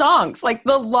of their songs. Like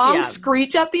the long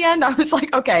screech at the end, I was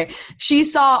like, okay, she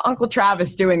saw Uncle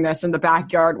Travis doing this in the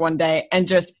backyard one day and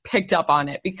just picked up on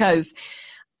it, because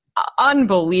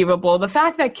unbelievable. The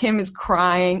fact that Kim is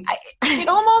crying, it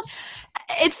almost...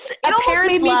 A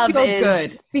parent's love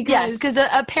is good, because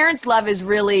a parent's love is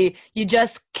really, you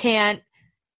just can't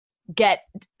get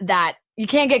that, you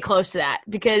can't get close to that,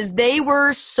 because they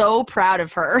were so proud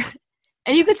of her,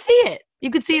 and you could see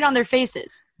it on their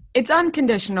faces. It's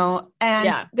unconditional,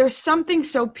 and there's something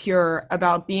so pure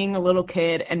about being a little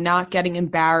kid and not getting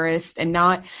embarrassed and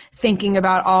not thinking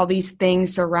about all these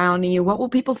things surrounding you. What will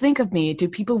people think of me? Do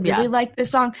people really like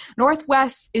this song? North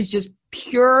West is just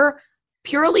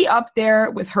purely up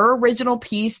there with her original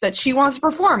piece that she wants to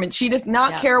perform, and she does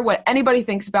not care what anybody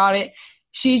thinks about it.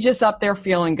 She's just up there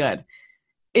feeling good.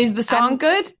 Is the song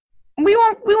good? We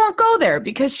won't go there,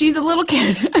 because she's a little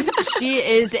kid. She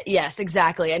is, yes,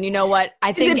 exactly. And you know what?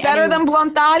 I think, is it better than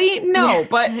Blunt Thotty? No,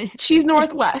 but she's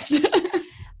North West.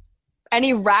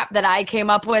 Any rap that I came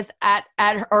up with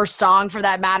or song for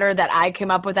that matter that I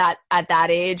came up with at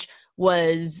that age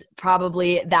was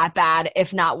probably that bad,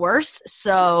 if not worse.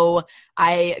 So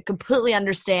I completely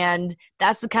understand.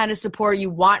 That's the kind of support you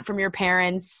want from your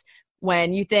parents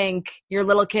when you think you're a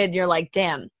little kid and you're like,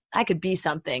 damn, I could be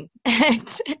something.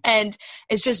 And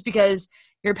it's just because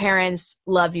your parents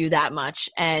love you that much.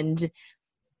 And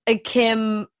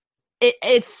Kim,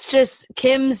 it's just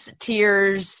Kim's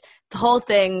tears. The whole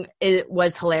thing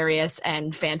was hilarious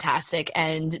and fantastic.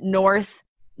 And North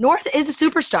is a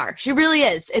superstar. She really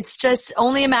is. It's just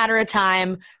only a matter of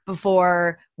time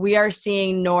before we are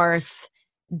seeing North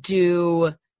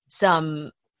do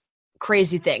some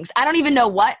crazy things. I don't even know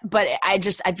what, but I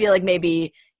feel like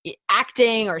maybe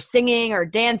acting or singing or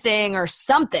dancing or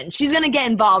something. She's going to get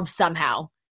involved somehow.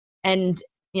 And,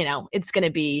 you know, it's going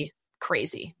to be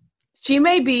crazy. She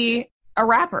may be a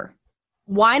rapper.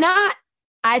 Why not?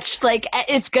 It's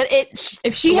good.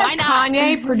 If she has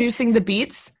Kanye producing the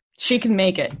beats, she can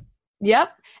make it.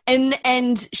 Yep.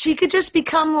 And she could just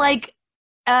become like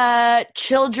a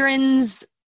children's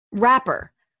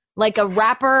rapper. Like a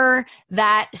rapper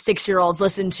that 6-year-olds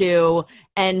listen to,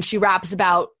 and she raps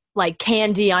about like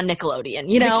candy on Nickelodeon,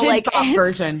 you know, like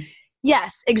version.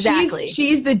 Yes, exactly.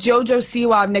 She's the JoJo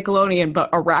Siwa of Nickelodeon, but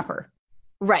a rapper.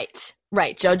 Right.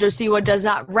 JoJo Siwa does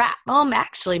not rap.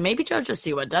 Actually, maybe JoJo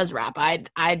Siwa does rap. I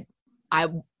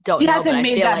don't know. She hasn't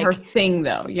made that her thing,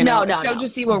 though. You know? No. JoJo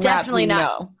Siwa definitely rap,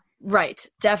 not. No. Right.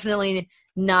 Definitely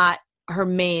not her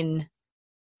main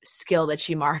skill that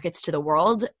she markets to the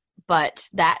world. But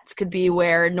that could be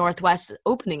where North West's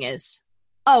opening is.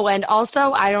 Oh, and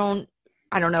also I don't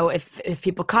know if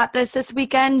people caught this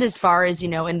weekend, as far as, you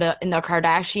know, in the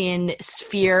Kardashian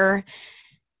sphere.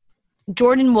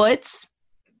 Jordyn Woods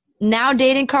now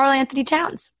dating Karl Anthony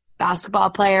Towns, basketball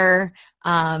player,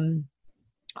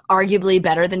 arguably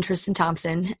better than Tristan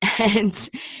Thompson, and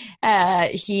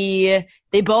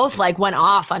they both like went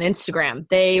off on Instagram.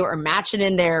 They were matching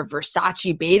in their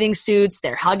Versace bathing suits.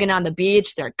 They're hugging on the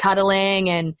beach. They're cuddling,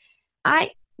 and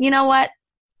you know what?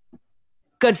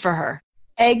 Good for her.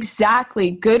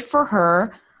 Exactly. Good for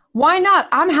her. Why not?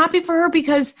 I'm happy for her,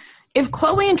 because if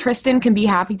Khloe and Tristan can be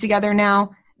happy together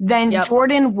now, then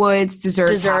Jordyn Woods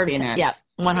deserves happiness. Yep,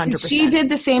 100%. She did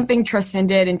the same thing Tristan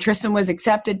did, and Tristan was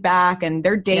accepted back, and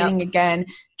they're dating again.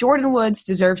 Jordyn Woods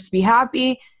deserves to be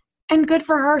happy, and good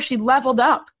for her. She leveled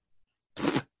up.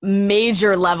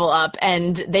 Major level up,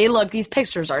 and these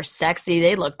pictures are sexy.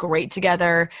 They look great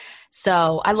together.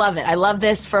 So I love it. I love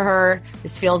this for her.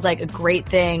 This feels like a great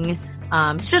thing.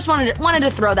 So just wanted to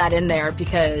throw that in there,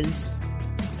 because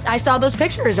I saw those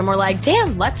pictures and we're like,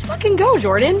 damn, let's fucking go,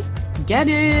 Jordyn. Get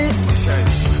it.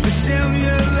 The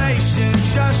simulation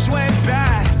just went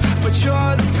bad, but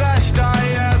you're the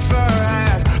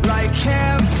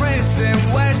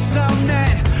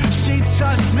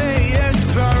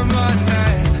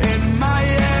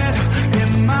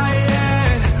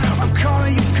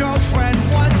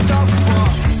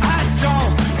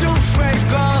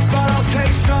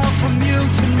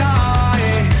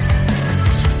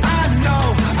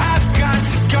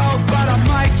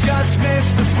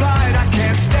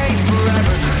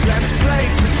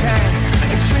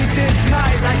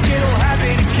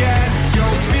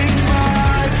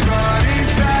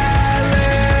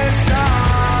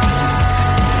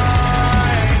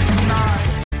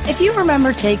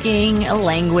remember taking a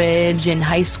language in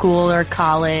high school or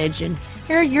college, and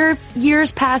you're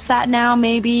years past that now,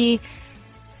 maybe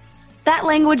that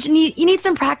language, you need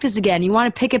some practice again. You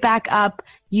want to pick it back up.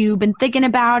 You've been thinking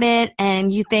about it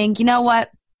and you think, you know what,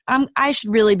 I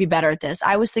should really be better at this.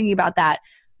 I was thinking about that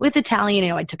with Italian.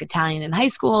 I took Italian in high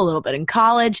school, a little bit in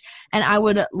college, and I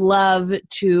would love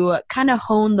to kind of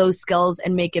hone those skills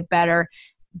and make it better.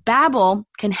 Babbel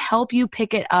can help you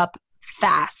pick it up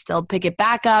fast. It'll pick it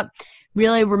back up,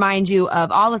 really remind you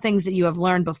of all the things that you have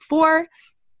learned before,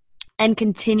 and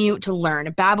continue to learn.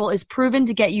 Babbel is proven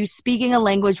to get you speaking a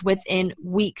language within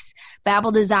weeks.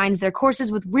 Babbel designs their courses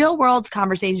with real-world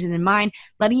conversations in mind,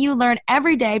 letting you learn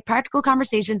everyday practical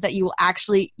conversations that you will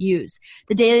actually use.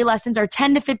 The daily lessons are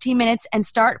 10 to 15 minutes and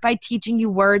start by teaching you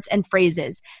words and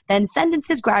phrases. Then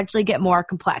sentences gradually get more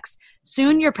complex.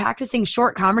 Soon you're practicing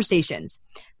short conversations.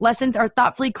 Lessons are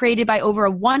thoughtfully created by over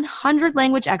 100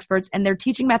 language experts, and their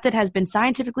teaching method has been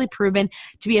scientifically proven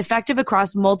to be effective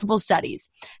across multiple studies.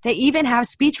 They even have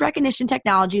speech recognition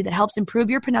technology that helps improve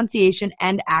your pronunciation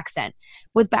and accent.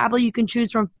 With Babbel, you can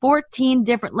choose from 14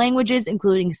 different languages,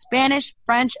 including Spanish,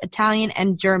 French, Italian,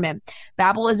 and German.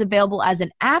 Babbel is available as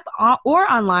an app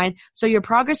or online, so your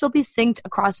progress will be synced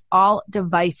across all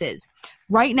devices.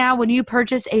 Right now, when you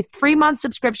purchase a 3-month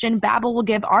subscription, Babbel will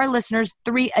give our listeners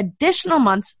 3 additional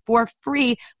months for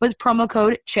free with promo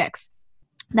code CHICKS.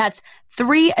 That's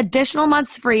 3 additional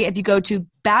months free if you go to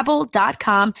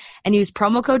Babbel.com and use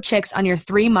promo code CHICKS on your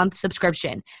 3-month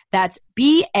subscription. That's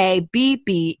BABBEL.com,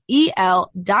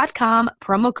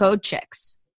 promo code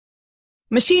CHICKS.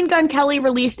 Machine Gun Kelly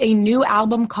released a new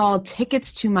album called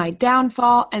Tickets to My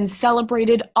Downfall and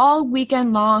celebrated all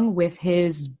weekend long with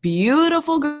his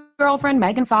beautiful girlfriend,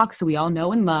 Megan Fox, who we all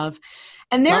know and love.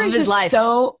 And there is just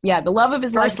the love of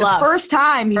his life. The first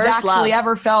time he's actually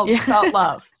ever felt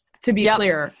love, to be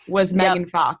clear, was Megan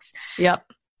Fox.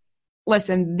 Yep.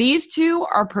 Listen, these two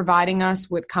are providing us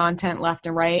with content left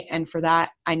and right, and for that,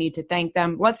 I need to thank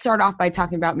them. Let's start off by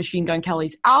talking about Machine Gun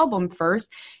Kelly's album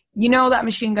first. You know that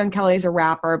Machine Gun Kelly is a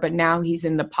rapper, but now he's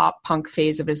in the pop punk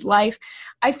phase of his life.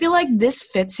 I feel like this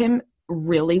fits him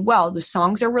really well. The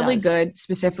songs are really good,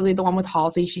 specifically the one with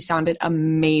Halsey. She sounded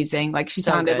amazing. Like she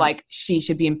sounded like she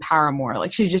should be in Paramore.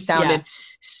 Like she just sounded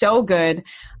so good.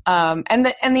 And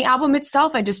the album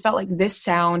itself, I just felt like this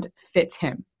sound fits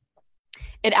him.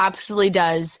 It absolutely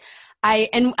does. I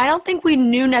don't think we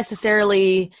knew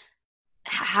necessarily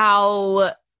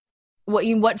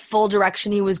what full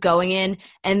direction he was going in.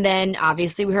 And then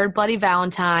obviously we heard Bloody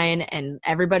Valentine and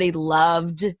everybody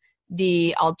loved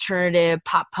the alternative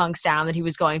pop punk sound that he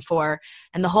was going for.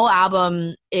 And the whole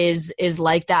album is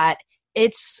like that.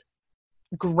 It's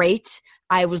great.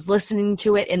 I was listening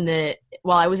to it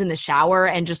while I was in the shower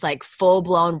and just like full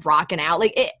blown rocking out.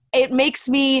 Like it makes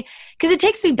me, cause it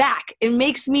takes me back. It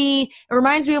reminds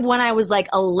me of when I was like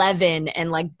 11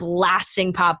 and like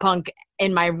blasting pop punk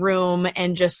in my room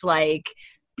and just like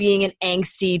being an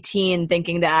angsty teen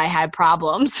thinking that I had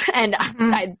problems and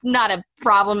I'm not a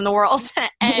problem in the world.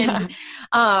 And,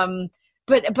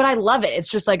 but I love it. It's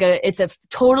just like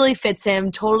totally fits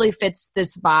him, totally fits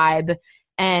this vibe.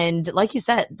 And like you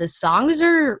said, the songs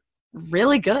are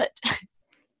really good.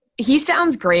 He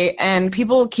sounds great. And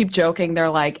people keep joking. They're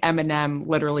like, Eminem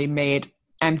literally made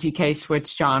MGK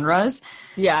switch genres.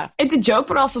 Yeah. It's a joke,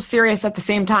 but also serious at the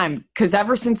same time. Because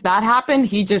ever since that happened,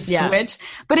 he just switched.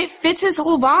 But it fits his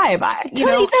whole vibe. He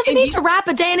doesn't need to rap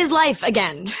a day in his life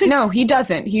again. No, he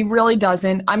doesn't. He really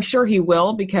doesn't. I'm sure he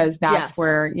will because that's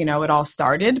where, it all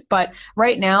started. But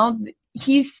right now,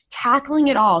 he's tackling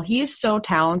it all. He is so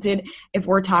talented. If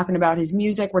we're talking about his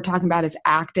music, we're talking about his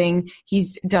acting.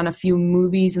 He's done a few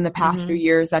movies in the past few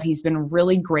years that he's been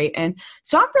really great in.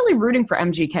 So I'm really rooting for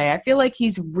MGK. I feel like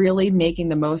he's really making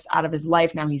the most out of his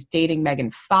life. Now he's dating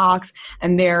Megan Fox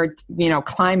and they're,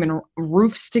 climbing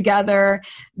roofs together.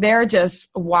 They're just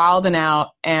wilding out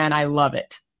and I love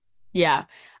it. Yeah.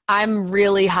 I'm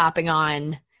really hopping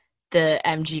on the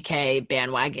MGK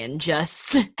bandwagon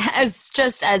just as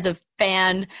a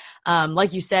fan.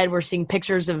 Like you said, we're seeing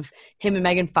pictures of him and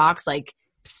Megan Fox like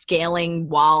scaling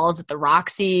walls at the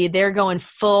Roxy. They're going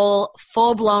full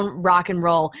blown rock and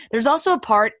roll. There's also a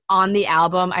part on the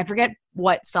album, I forget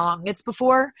what song it's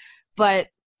before, but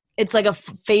it's like a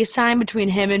FaceTime between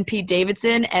him and Pete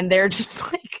Davidson, and they're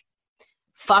just like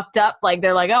fucked up. Like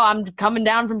they're like, oh, I'm coming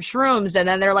down from shrooms. And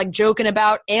then they're like joking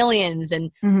about aliens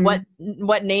and what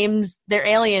names their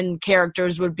alien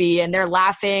characters would be. And they're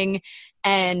laughing.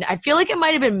 And I feel like it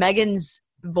might've been Megan's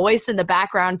voice in the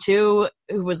background too,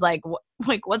 who was like,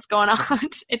 what's going on?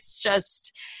 It's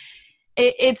just,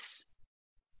 it's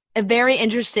a very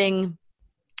interesting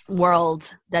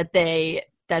world that they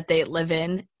that they live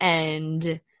in.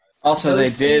 And Also,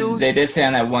 those two- they did say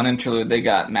on that one interlude they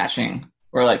got matching,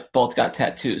 or like both got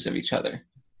tattoos of each other.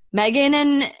 Megan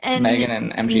and Megan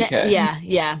and MGK.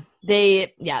 Yeah.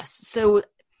 Yes. So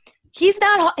he has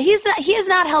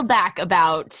not held back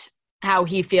about how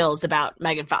he feels about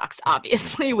Megan Fox.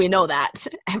 Obviously, we know that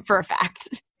for a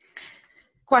fact.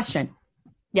 Question.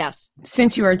 Yes.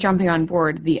 Since you are jumping on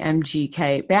board the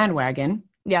MGK bandwagon,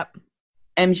 Yep.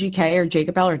 MGK or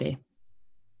Jacob Elordi?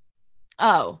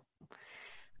 Oh.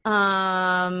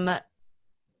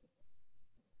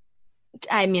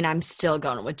 I mean, I'm still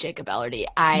going with Jacob Elordi.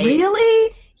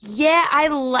 Really? Yeah,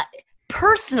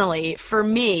 personally, for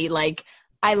me, like,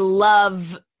 I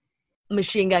love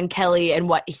Machine Gun Kelly and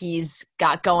what he's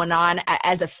got going on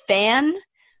as a fan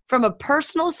from a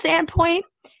personal standpoint,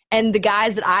 and the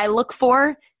guys that I look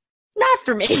for, not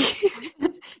for me.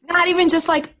 Not even just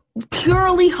like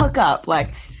purely hook up,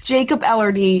 like Jacob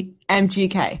Elordi,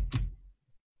 MGK.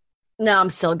 No, I'm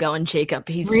still going Jacob.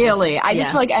 He's Really? just, I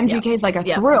just feel like MGK is like a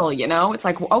thrill, you know? It's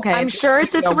like, okay. I'm sure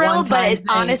it's a thrill, but one-time it, thing.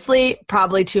 honestly,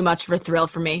 probably too much of a thrill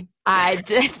for me. I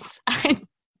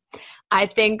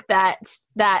think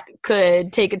that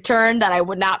could take a turn that I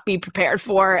would not be prepared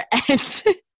for, and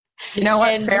You know what?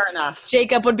 and Fair enough.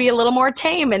 Jacob would be a little more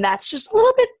tame, and that's just a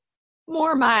little bit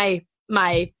more my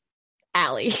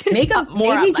alley. Maybe up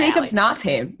my Jacob's alley. not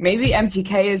tame. Maybe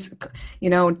MGK is, you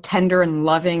know, tender and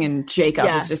loving, and Jacob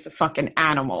Yeah. is just a fucking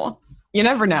animal. You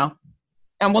never know.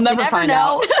 And we'll never, You never find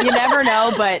know. out. You never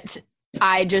know, but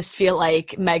I just feel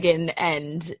like Megan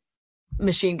and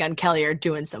Machine Gun Kelly are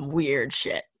doing some weird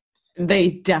shit. They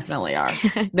definitely are.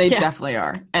 They Yeah. definitely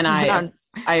are. And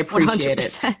I appreciate it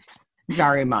 100%.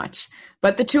 very much.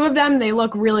 But the two of them, they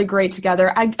look really great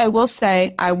together. I will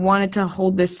say, I wanted to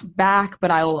hold this back,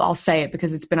 but I'll say it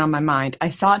because it's been on my mind. I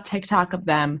saw a TikTok of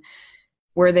them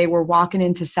where they were walking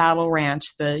into Saddle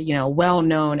Ranch, the, you know,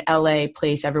 well-known LA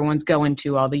place everyone's going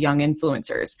to, all the young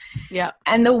influencers. Yeah.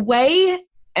 And the way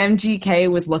MGK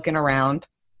was looking around,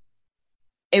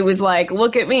 it was like,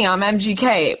 look at me, I'm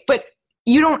MGK. But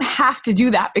you don't have to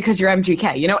do that because you're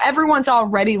MGK. You know, everyone's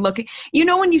already looking. You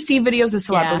know, when you see videos of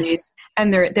celebrities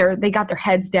and they got their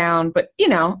heads down, but you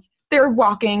know, they're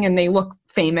walking and they look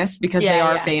famous because they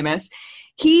are famous.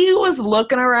 He was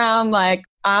looking around like,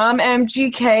 I'm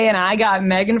MGK and I got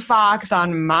Megan Fox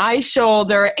on my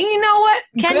shoulder. And you know what?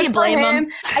 Can Good you for blame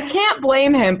him? I can't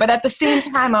blame him. But at the same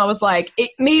time, I was like, it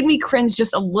made me cringe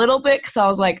just a little bit because I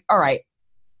was like, all right,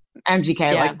 MGK,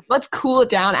 Yeah. like, let's cool it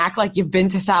down, act like you've been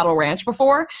to Saddle Ranch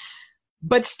before.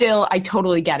 But still, I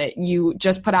totally get it. You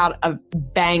just put out a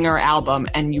banger album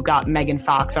and you got Megan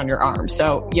Fox on your arm.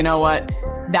 So, you know what?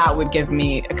 That would give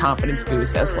me a confidence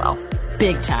boost as well.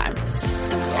 Big time.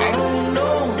 I don't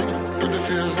know, but it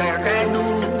feels like I do.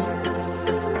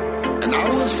 And I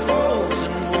was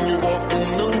frozen when you walked in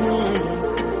the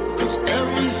room. 'Cause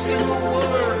every single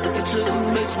word, it just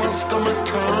makes my stomach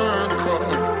turn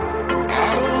cold.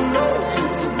 I don't know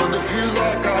you, but it feels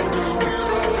like I do.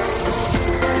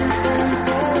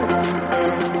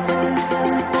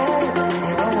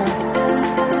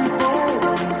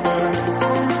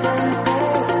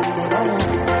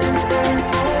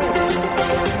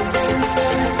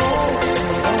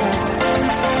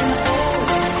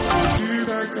 Feel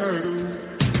like I do.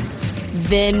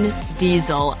 Vin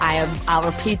Diesel. I'll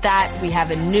repeat that. We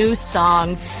have a new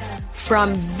song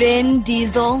from Vin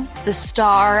Diesel, the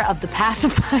star of The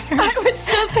Pacifier. I was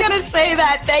just going to say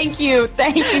that. Thank you.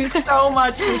 Thank you so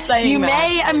much for saying You that.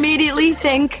 may immediately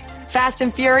think Fast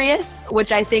and Furious,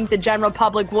 which I think the general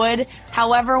public would.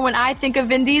 However, when I think of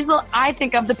Vin Diesel, I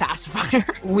think of The Pacifier.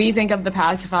 We think of The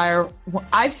Pacifier.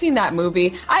 I've seen that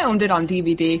movie. I owned it on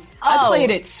DVD. I Oh. played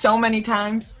it so many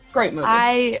times. Great movie.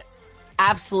 I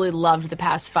absolutely loved The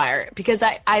Pacifier because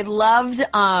I loved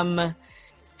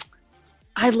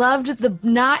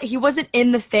he wasn't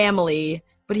in the family,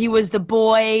 but he was the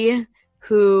boy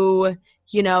who,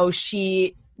 you know,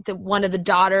 one of the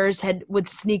daughters would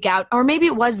sneak out, or maybe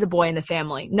it was the boy in the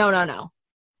family. No.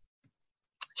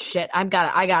 Shit, I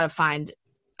gotta find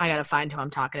who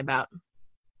I'm talking about.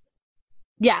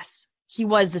 Yes, he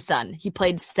was the son. He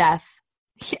played Seth.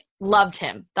 Loved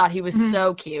him. Thought he was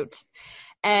so cute.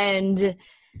 And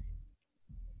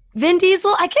Vin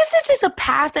Diesel, I guess this is a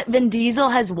path that Vin Diesel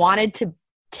has wanted to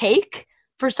take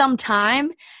for some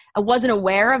time. I wasn't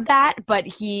aware of that, but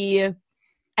he,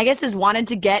 I guess, has wanted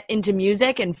to get into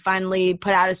music and finally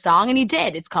put out a song, and he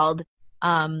did. It's called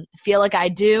Feel Like I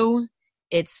Do.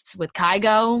 It's with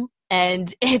Kygo,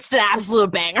 and it's an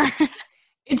absolute banger.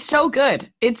 It's so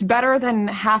good. It's better than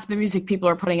half the music people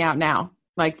are putting out now,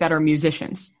 like that are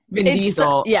musicians. Vin It's-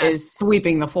 Diesel yes. is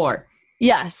sweeping the floor.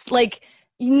 Yes, like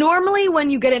normally when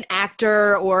you get an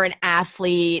actor or an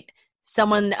athlete,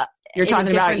 someone You're in a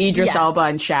talking about different- Idris yeah. Elba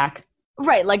and Shaq.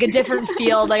 Right, like a different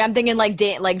field. Like I'm thinking like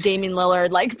Damian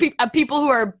Lillard, like people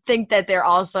who think that they're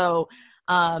also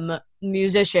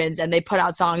musicians and they put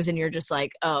out songs and you're just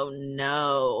like, oh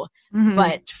no. Mhm.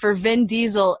 But for Vin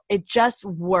Diesel, it just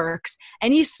works.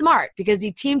 And he's smart because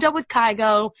he teamed up with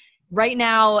Kygo. Right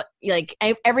now, like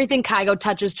everything Kygo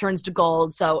touches turns to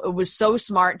gold. So it was so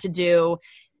smart to do.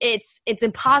 It's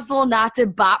impossible not to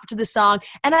bop to the song.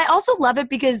 And I also love it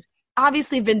because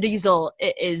obviously Vin Diesel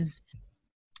is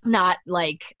not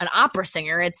like an opera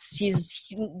singer. It's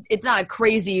not a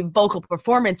crazy vocal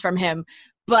performance from him,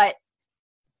 but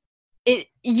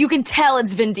you can tell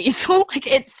it's Vin Diesel. Like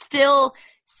it still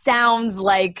sounds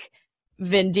like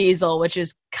Vin Diesel, which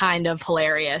is kind of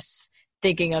hilarious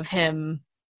thinking of him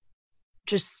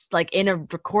just like in a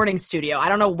recording studio. I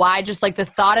don't know why, just like the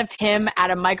thought of him at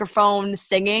a microphone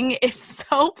singing is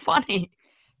so funny.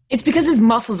 It's because his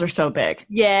muscles are so big.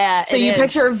 Yeah. So it you is.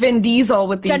 picture Vin Diesel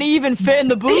with these Can he even fit in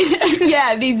the booth?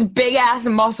 yeah, these big ass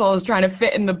muscles trying to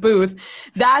fit in the booth.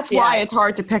 That's why it's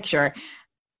hard to picture.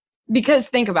 Because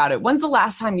think about it. When's the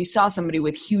last time you saw somebody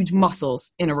with huge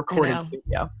muscles in a recording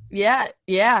studio?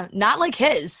 Yeah. Not like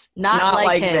his. Not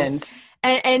like his. Vince.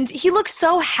 And he looks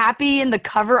so happy in the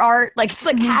cover art. Like it's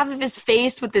like half of his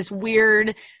face with this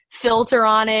weird filter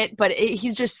on it, but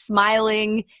he's just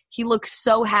smiling. He looks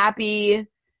so happy.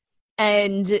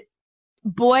 And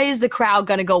boy, is the crowd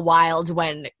going to go wild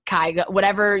when Kygo,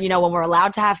 whatever, when we're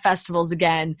allowed to have festivals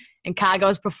again and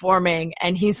Kygo's performing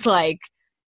and he's like,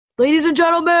 ladies and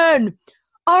gentlemen,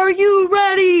 are you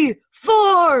ready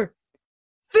for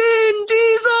Vin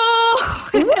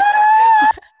Diesel?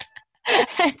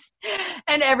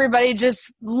 And everybody just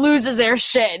loses their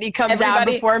shit. He comes out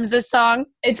and performs this song.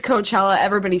 It's Coachella.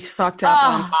 Everybody's fucked up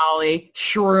on Molly,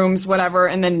 shrooms, whatever.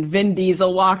 And then Vin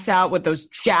Diesel walks out with those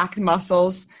jacked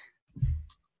muscles.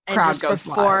 And Crowd just goes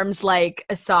performs like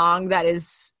a song that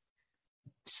is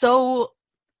so,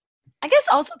 I guess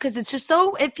also because it's just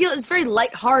so, it's very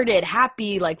lighthearted,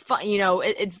 happy, like fun,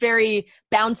 it's very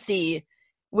bouncy,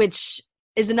 which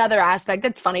is another aspect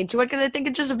that's funny to it because I think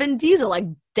it's just Vin Diesel like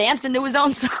dancing to his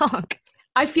own song.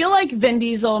 I feel like Vin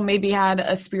Diesel maybe had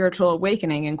a spiritual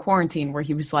awakening in quarantine where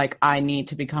he was like, I need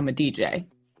to become a DJ.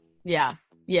 Yeah.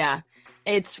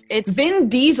 It's Vin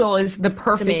Diesel is the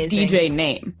perfect DJ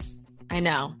name. I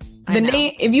know.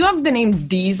 Name, if you have the name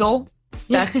Diesel,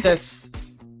 that's just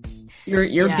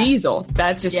you're Diesel.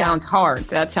 That just sounds hard.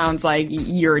 That sounds like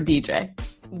you're a DJ.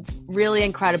 Really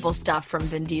incredible stuff from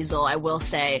Vin Diesel, I will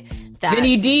say.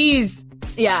 Vinny D's.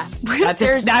 Yeah. That's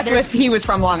what he was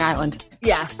from Long Island.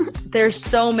 Yes. There were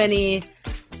so many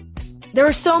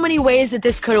ways that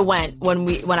this could have went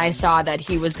when I saw that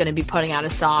he was going to be putting out a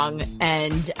song,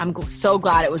 and I'm so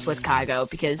glad it was with Kygo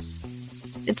because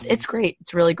it's great.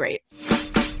 It's really great.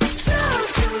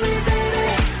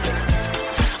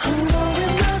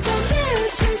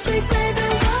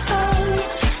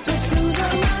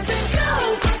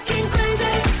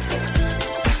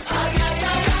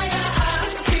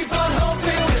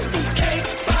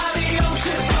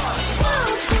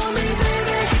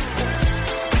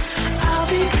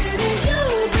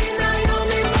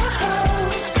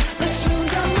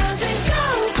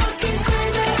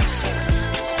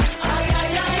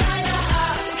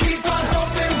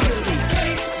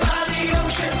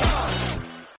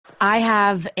 I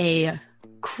have a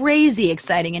crazy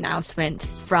exciting announcement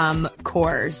from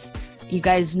Coors. You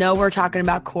guys know we're talking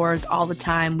about Coors all the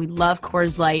time. We love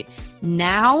Coors Light.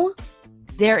 Now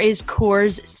there is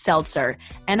Coors Seltzer.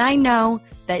 And I know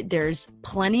that there's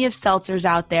plenty of seltzers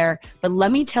out there, but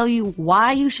let me tell you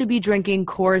why you should be drinking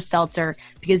Coors Seltzer,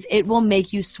 because it will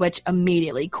make you switch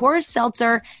immediately. Coors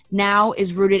Seltzer now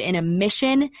is rooted in a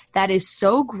mission that is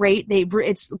so great.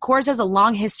 Coors has a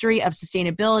long history of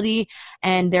sustainability,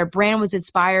 and their brand was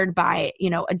inspired by,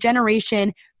 a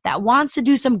generation that wants to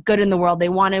do some good in the world. They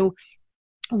want to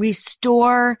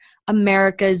restore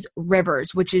America's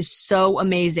rivers, which is so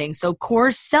amazing. So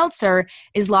Coors Seltzer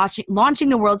is launching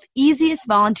the world's easiest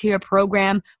volunteer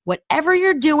program. Whatever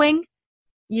you're doing,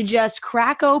 you just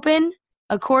crack open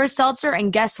a Coors Seltzer,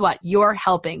 and guess what? You're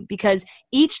helping, because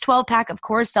each 12-pack of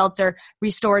Coors Seltzer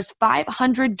restores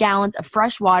 500 gallons of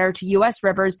fresh water to U.S.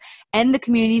 rivers and the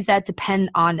communities that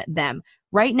depend on them.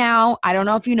 Right now, I don't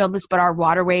know if you know this, but our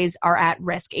waterways are at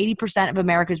risk. 80% of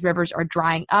America's rivers are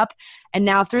drying up. And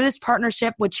now through this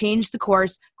partnership with Change the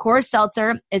Course, Coors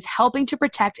Seltzer is helping to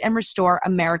protect and restore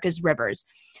America's rivers.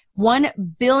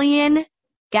 1 billion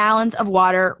gallons of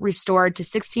water restored to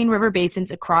 16 river basins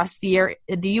across the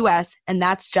U.S., and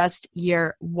that's just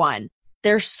year one.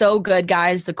 They're so good,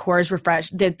 guys. The Coors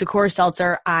the Coors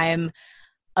Seltzer, I'm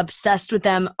obsessed with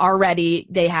them already.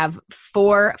 They have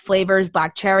 4 flavors: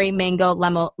 black cherry, mango,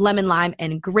 lemon lime,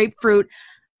 and grapefruit.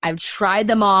 I've tried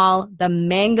them all. The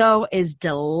mango is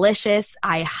delicious.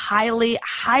 I highly,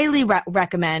 highly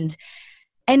recommend.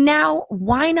 And now,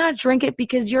 why not drink it?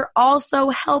 Because you're also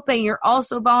helping. You're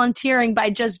also volunteering by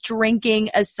just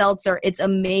drinking a seltzer. It's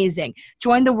amazing.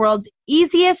 Join the world's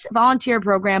easiest volunteer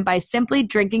program by simply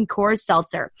drinking Coors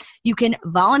Seltzer. You can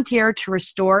volunteer to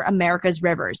restore America's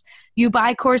rivers. You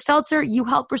buy Coors Seltzer, you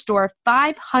help restore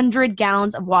 500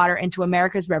 gallons of water into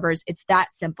America's rivers. It's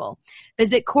that simple.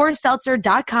 Visit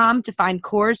CoorsSeltzer.com to find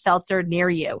Coors Seltzer near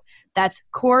you. That's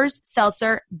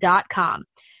CoorsSeltzer.com.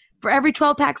 For every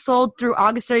 12-pack sold through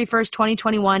August 31st,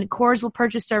 2021, Coors will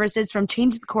purchase services from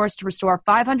Change the Course to restore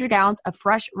 500 gallons of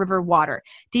fresh river water.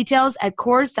 Details at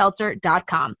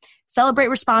CoorsSeltzer.com. Celebrate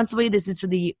responsibly. This is for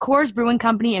the Coors Brewing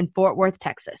Company in Fort Worth,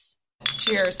 Texas.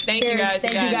 Cheers. Thank you Cheers. guys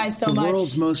Thank again. you guys so The much.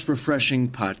 world's most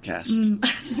refreshing podcast.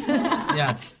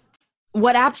 Yes.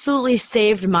 What absolutely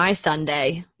saved my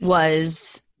Sunday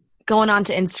was going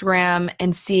onto Instagram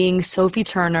and seeing Sophie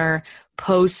Turner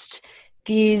post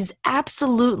these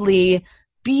absolutely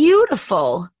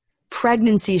beautiful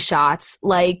pregnancy shots.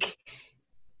 Like,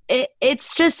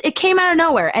 it came out of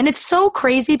nowhere. And it's so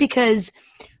crazy because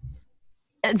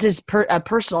this is a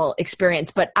personal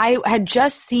experience, but I had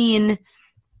just seen,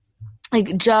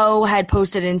 like, Joe had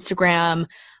posted Instagram,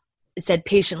 it said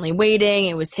patiently waiting.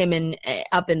 It was him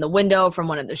up in the window from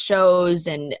one of the shows.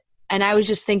 And I was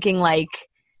just thinking, like,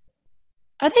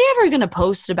 are they ever going to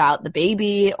post about the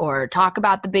baby or talk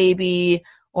about the baby?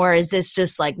 Or is this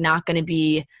just, like, not going to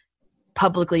be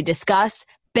publicly discussed?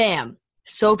 Bam.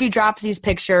 Sophie drops these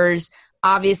pictures.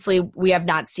 Obviously, we have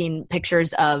not seen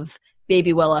pictures of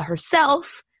baby Willa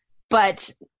herself,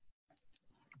 but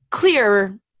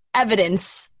clear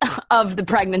evidence of the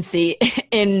pregnancy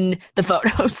in the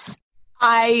photos.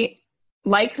 I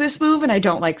like this move and I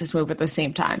don't like this move at the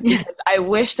same time, because I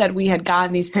wish that we had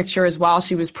gotten these pictures while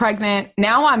she was pregnant.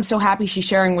 Now I'm so happy she's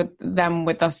sharing them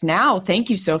with us now.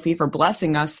 Thank you, Sophie, for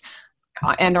blessing us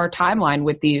and our timeline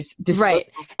with these Right.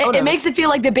 It makes it feel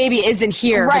like the baby isn't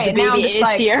here, right, but the baby is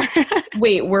here.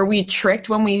 Wait, were we tricked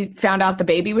when we found out the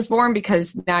baby was born?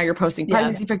 Because now you're posting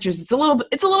pregnancy pictures. It's a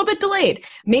little bit delayed.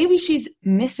 Maybe she's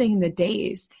missing the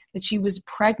days that she was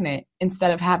pregnant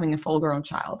instead of having a full-grown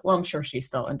child. Well, I'm sure she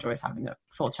still enjoys having a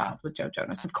full child with Joe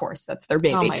Jonas. Of course, that's their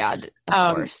baby. Oh my God,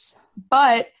 of course.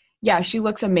 But yeah, she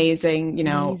looks amazing. You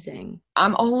know, Amazing.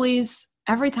 I'm always,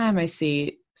 every time I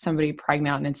see somebody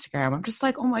pregnant on Instagram, I'm just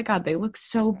like, oh my God, they look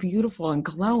so beautiful and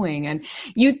glowing. And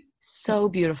So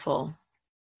beautiful.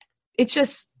 it's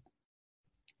just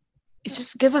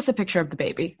give us a picture of the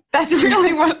baby. That's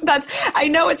really I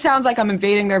know it sounds like I'm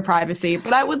invading their privacy,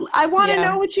 but I want to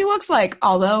know what she looks like.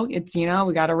 Although it's, we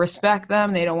got to respect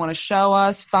them. They don't want to show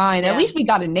us. Fine. At least we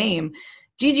got a name.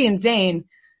 Gigi and Zayn,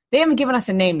 they haven't given us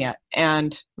a name yet.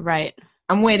 And Right.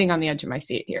 I'm waiting on the edge of my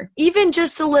seat here. Even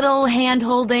just a little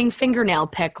hand-holding fingernail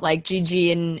pick like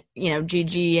Gigi and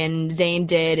Zayn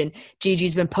did. And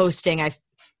Gigi's been posting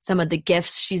some of the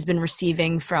gifts she's been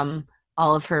receiving from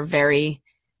all of her very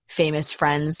famous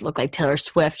friends. Look like Taylor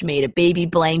Swift made a baby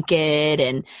blanket,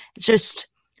 and it's just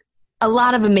a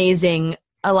lot of amazing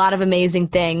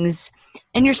things.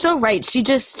 And you're so right. She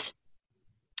just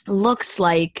looks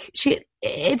like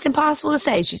it's impossible to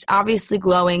say. She's obviously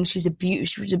glowing. She's a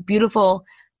beautiful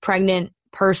pregnant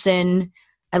person.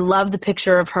 I love the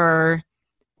picture of her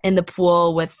in the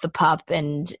pool with the pup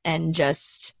and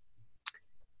just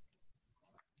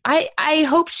I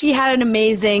hope she had an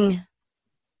amazing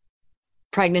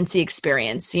pregnancy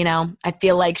experience. I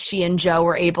feel like she and Joe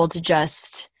were able to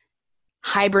just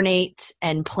hibernate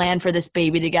and plan for this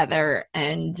baby together,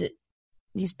 and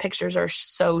these pictures are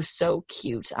so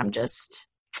cute. I'm just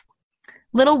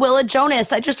little Willa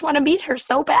Jonas. I just want to meet her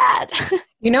so bad.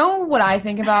 You know what I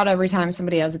think about every time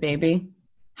somebody has a baby?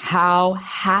 How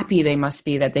happy they must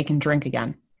be that they can drink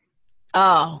again.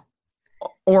 Oh.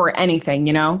 Or anything,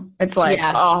 It's like,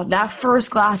 that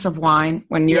first glass of wine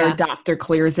when your doctor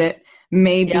clears it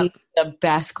may be the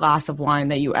best glass of wine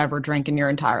that you ever drink in your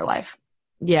entire life.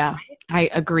 Yeah, I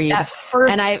agree. That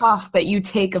first puff that you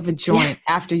take of a joint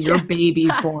after your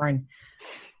baby's born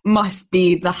must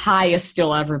be the highest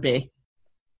you'll ever be.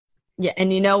 Yeah,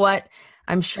 and you know what?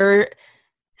 I'm sure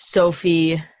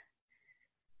Sophie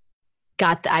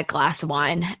got that glass of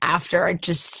wine after. I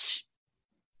just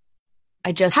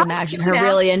imagine her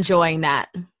really enjoying that.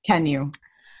 Can you?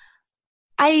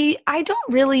 I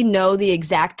don't really know the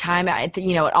exact time. It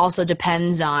also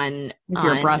depends on If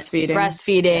you're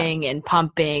breastfeeding and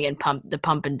pumping and the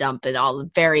pump and dump and all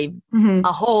Mm-hmm.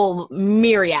 a whole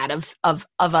myriad of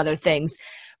other things.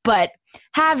 But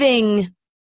having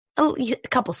a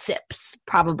couple sips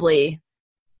probably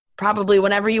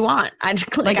whenever you want. I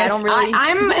don't really.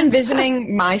 I'm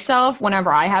envisioning myself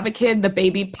whenever I have a kid, the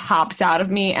baby pops out of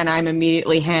me, and I'm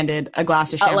immediately handed a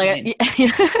glass of champagne,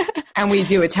 and we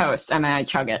do a toast, and I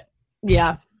chug it.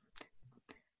 Yeah,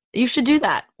 you should do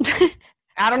that.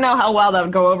 I don't know how well that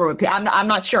would go over with people. I'm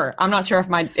not sure. I'm not sure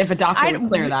if a doctor would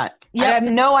clear that. Yep. I have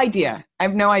no idea. I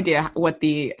have no idea what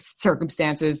the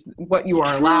circumstances, what you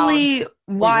are allowed.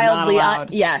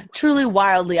 Truly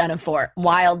wildly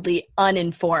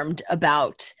uninformed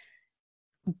about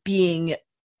being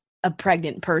a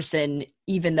pregnant person,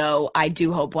 even though I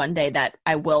do hope one day that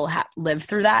I will live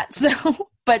through that. So,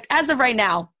 but as of right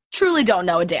now, truly don't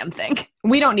know a damn thing.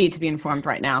 We don't need to be informed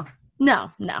right now.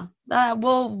 No.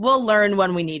 We'll learn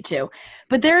when we need to.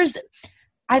 But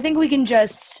I think we can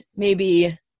just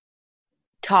maybe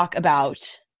talk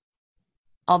about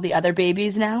all the other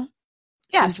babies now.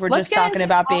 Yeah, since we're just talking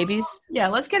about babies. Yeah,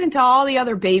 let's get into all the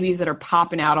other babies that are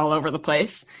popping out all over the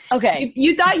place. Okay.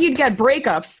 You thought you'd get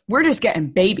breakups. We're just getting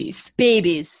babies.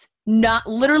 Babies. Not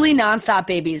literally nonstop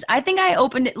babies. I think I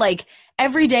opened it like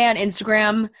every day on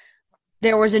Instagram.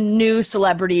 There was a new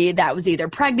celebrity that was either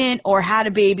pregnant or had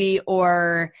a baby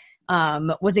or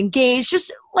was engaged.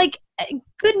 Just like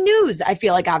good news. I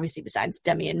feel like obviously besides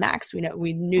Demi and Max,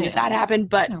 we knew that happened,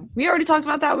 but we already talked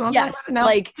about that. We won't talk about it now.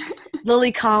 Like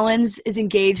Lily Collins is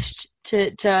engaged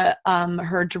to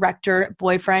her director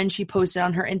boyfriend. She posted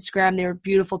on her Instagram. They were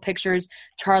beautiful pictures.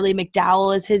 Charlie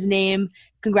McDowell is his name.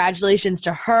 Congratulations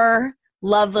to her.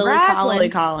 Love Lily Collins. Lily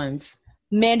Collins.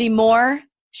 Mandy Moore.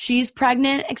 She's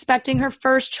pregnant, expecting her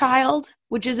first child,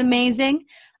 which is amazing.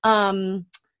 Billie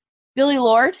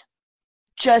Lourd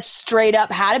just straight up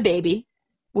had a baby.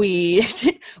 We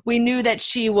knew that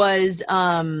she was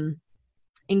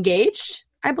engaged,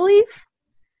 I believe.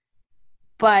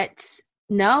 But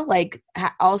no,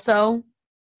 also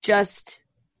just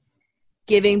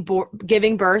giving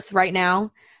birth right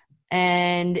now.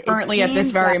 And currently at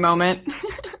this very moment.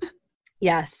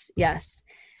 Yes.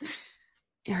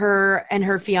 Her and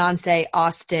her fiance,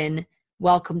 Austin,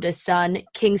 welcomed a son,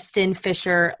 Kingston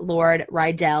Fisher Lord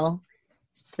Rydell.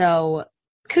 So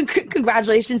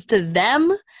congratulations to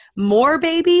them. More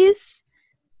babies.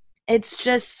 It's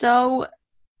just so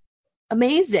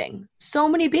amazing. So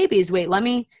many babies. Wait,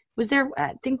 I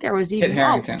think there was even Kit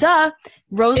Harington.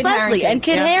 Rose Kit Leslie Harington, and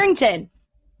Kit Harington.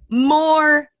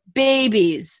 More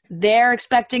babies. They're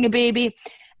expecting a baby.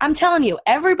 I'm telling you,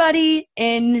 everybody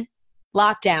in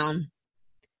lockdown,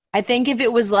 I think if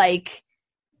it was I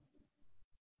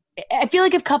feel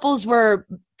like if couples were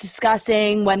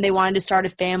discussing when they wanted to start a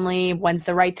family, when's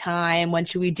the right time, when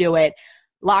should we do it,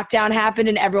 lockdown happened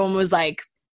and everyone was like,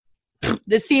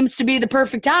 this seems to be the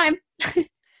perfect time.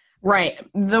 Right.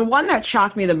 The one that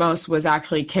shocked me the most was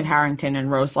actually Kit Harington and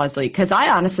Rose Leslie, because I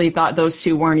honestly thought those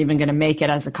two weren't even going to make it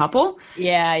as a couple.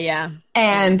 Yeah.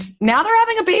 And now they're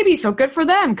having a baby, so good for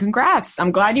them. Congrats.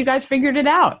 I'm glad you guys figured it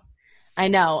out. I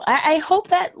know. I hope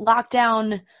that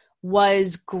lockdown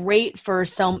was great for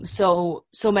so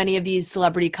many of these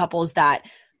celebrity couples that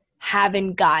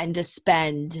haven't gotten to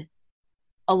spend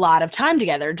a lot of time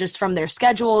together just from their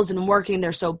schedules and working.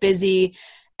 They're so busy,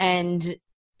 and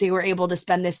they were able to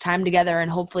spend this time together,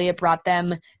 and hopefully it brought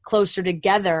them closer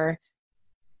together.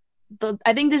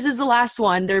 I think this is the last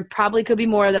one. There probably could be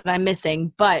more that I'm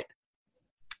missing, but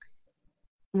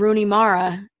Rooney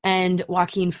Mara and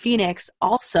Joaquin Phoenix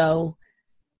also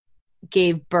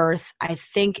gave birth, I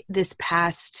think this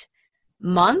past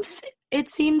month. It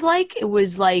seemed like it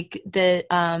was like the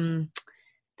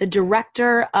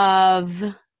director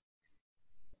of,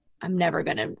 I'm never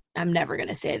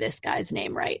gonna say this guy's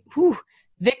name right.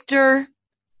 Victor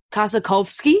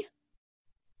Kosakowski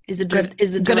is the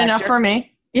director. Good enough for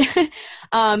me.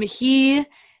 He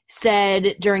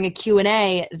said during a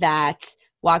Q&A that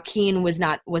Joaquin was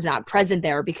not present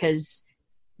there because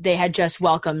they had just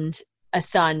welcomed a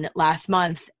son last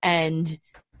month, and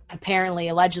apparently,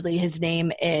 allegedly, his name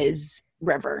is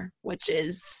River, which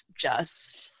is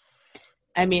just,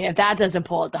 I mean, if that doesn't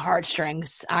pull at the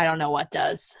heartstrings, I don't know what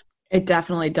does. It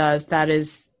definitely does. That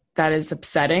is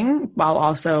upsetting, while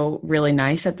also really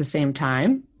nice at the same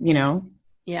time,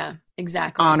 Yeah,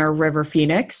 exactly. Honor River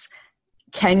Phoenix.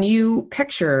 Can you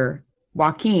picture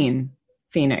Joaquin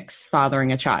Phoenix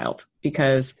fathering a child?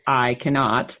 Because I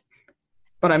cannot,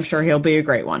 but I'm sure he'll be a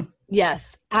great one.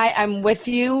 Yes, I'm with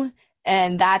you,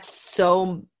 and that's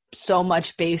so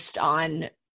much based on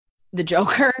the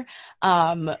Joker.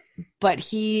 But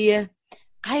he,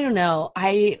 I don't know.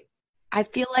 I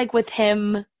feel like with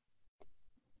him,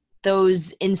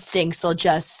 those instincts will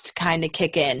just kind of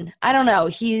kick in. I don't know.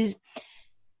 He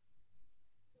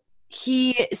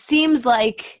seems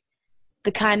like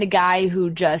the kind of guy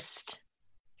who just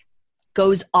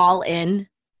goes all in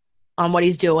on what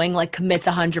he's doing, like commits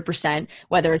 100%,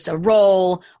 whether it's a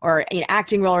role or an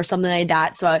acting role or something like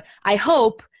that. So I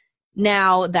hope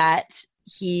now that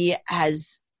he's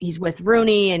with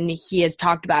Rooney and he has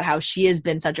talked about how she has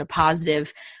been such a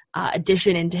positive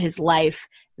addition into his life,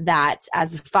 that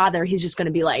as a father, he's just going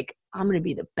to be like, I'm going to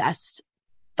be the best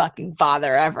fucking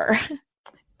father ever.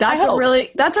 That's a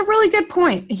really good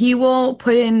point. He will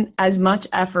put in as much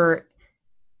effort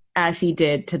as he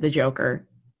did to the Joker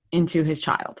into his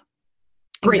child.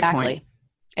 Great point.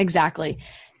 Exactly.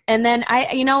 And then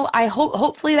I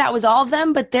hopefully that was all of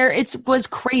them, but it was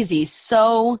crazy.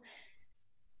 So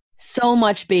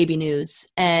much baby news,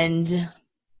 and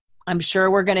I'm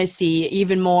sure we're going to see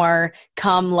even more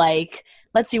come. Like,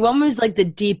 let's see, when was like the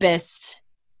deepest?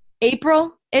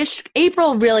 April-ish?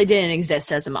 April really didn't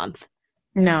exist as a month.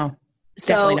 No.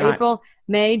 So not. April,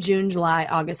 May, June, July,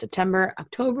 August, September,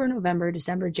 October, November,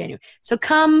 December, January. So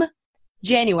come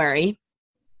January,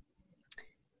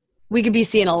 we could be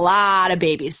seeing a lot of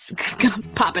babies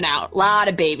popping out. A lot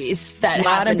of babies that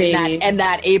happen in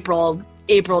that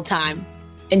April time.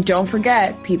 And don't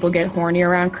forget, people get horny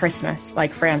around Christmas,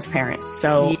 like Fran's parents.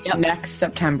 So next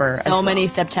September. So many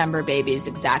September babies,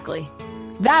 exactly.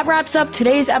 That wraps up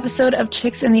today's episode of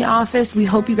Chicks in the Office. We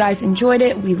hope you guys enjoyed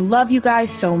it. We love you guys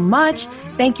so much.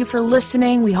 Thank you for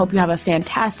listening. We hope you have a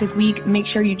fantastic week. Make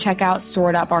sure you check out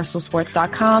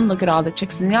store.barstoolsports.com. Look at all the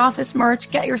Chicks in the Office merch.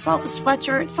 Get yourself a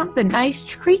sweatshirt, something nice.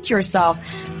 Treat yourself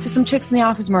to some Chicks in the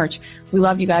Office merch. We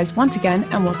love you guys once again,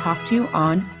 and we'll talk to you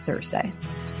on Thursday.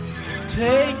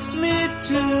 Take me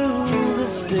to the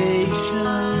station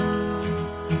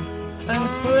and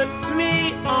put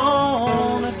me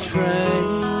on a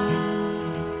train.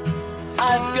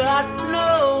 I've got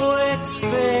no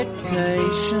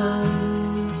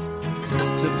expectations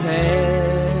to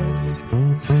pass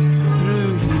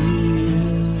through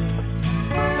here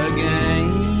again.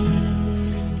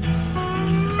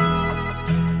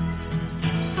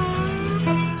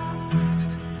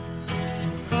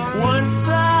 Once I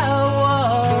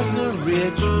was a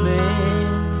rich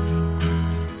man,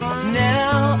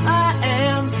 now I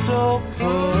am so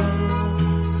poor,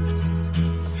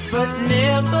 but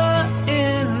never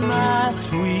in my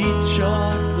sweet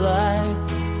short life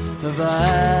have I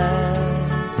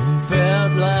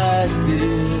felt like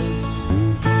this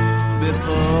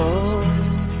before.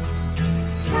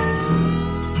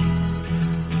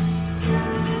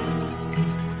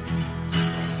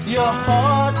 Your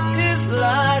heart is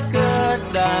like a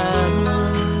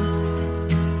diamond.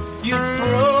 You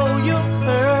throw your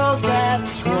pearls at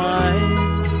swine,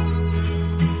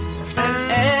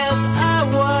 and as I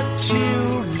watch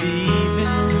you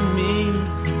leaving me,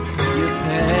 you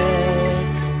pack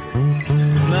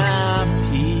my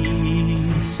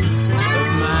peace of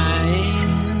mind.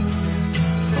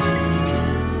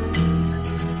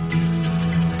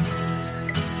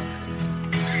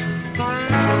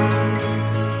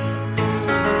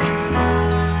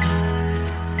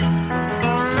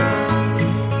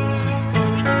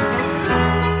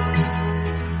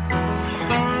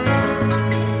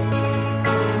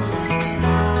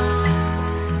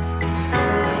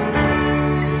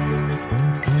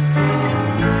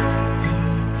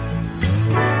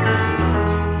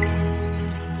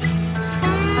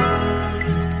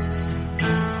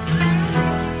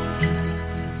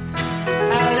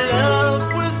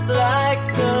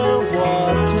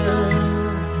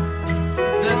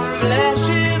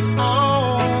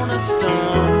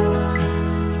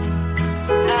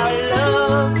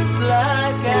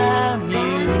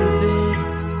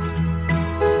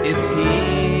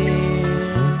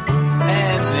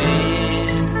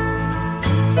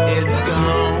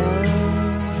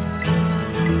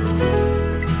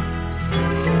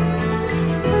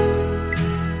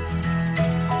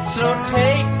 So take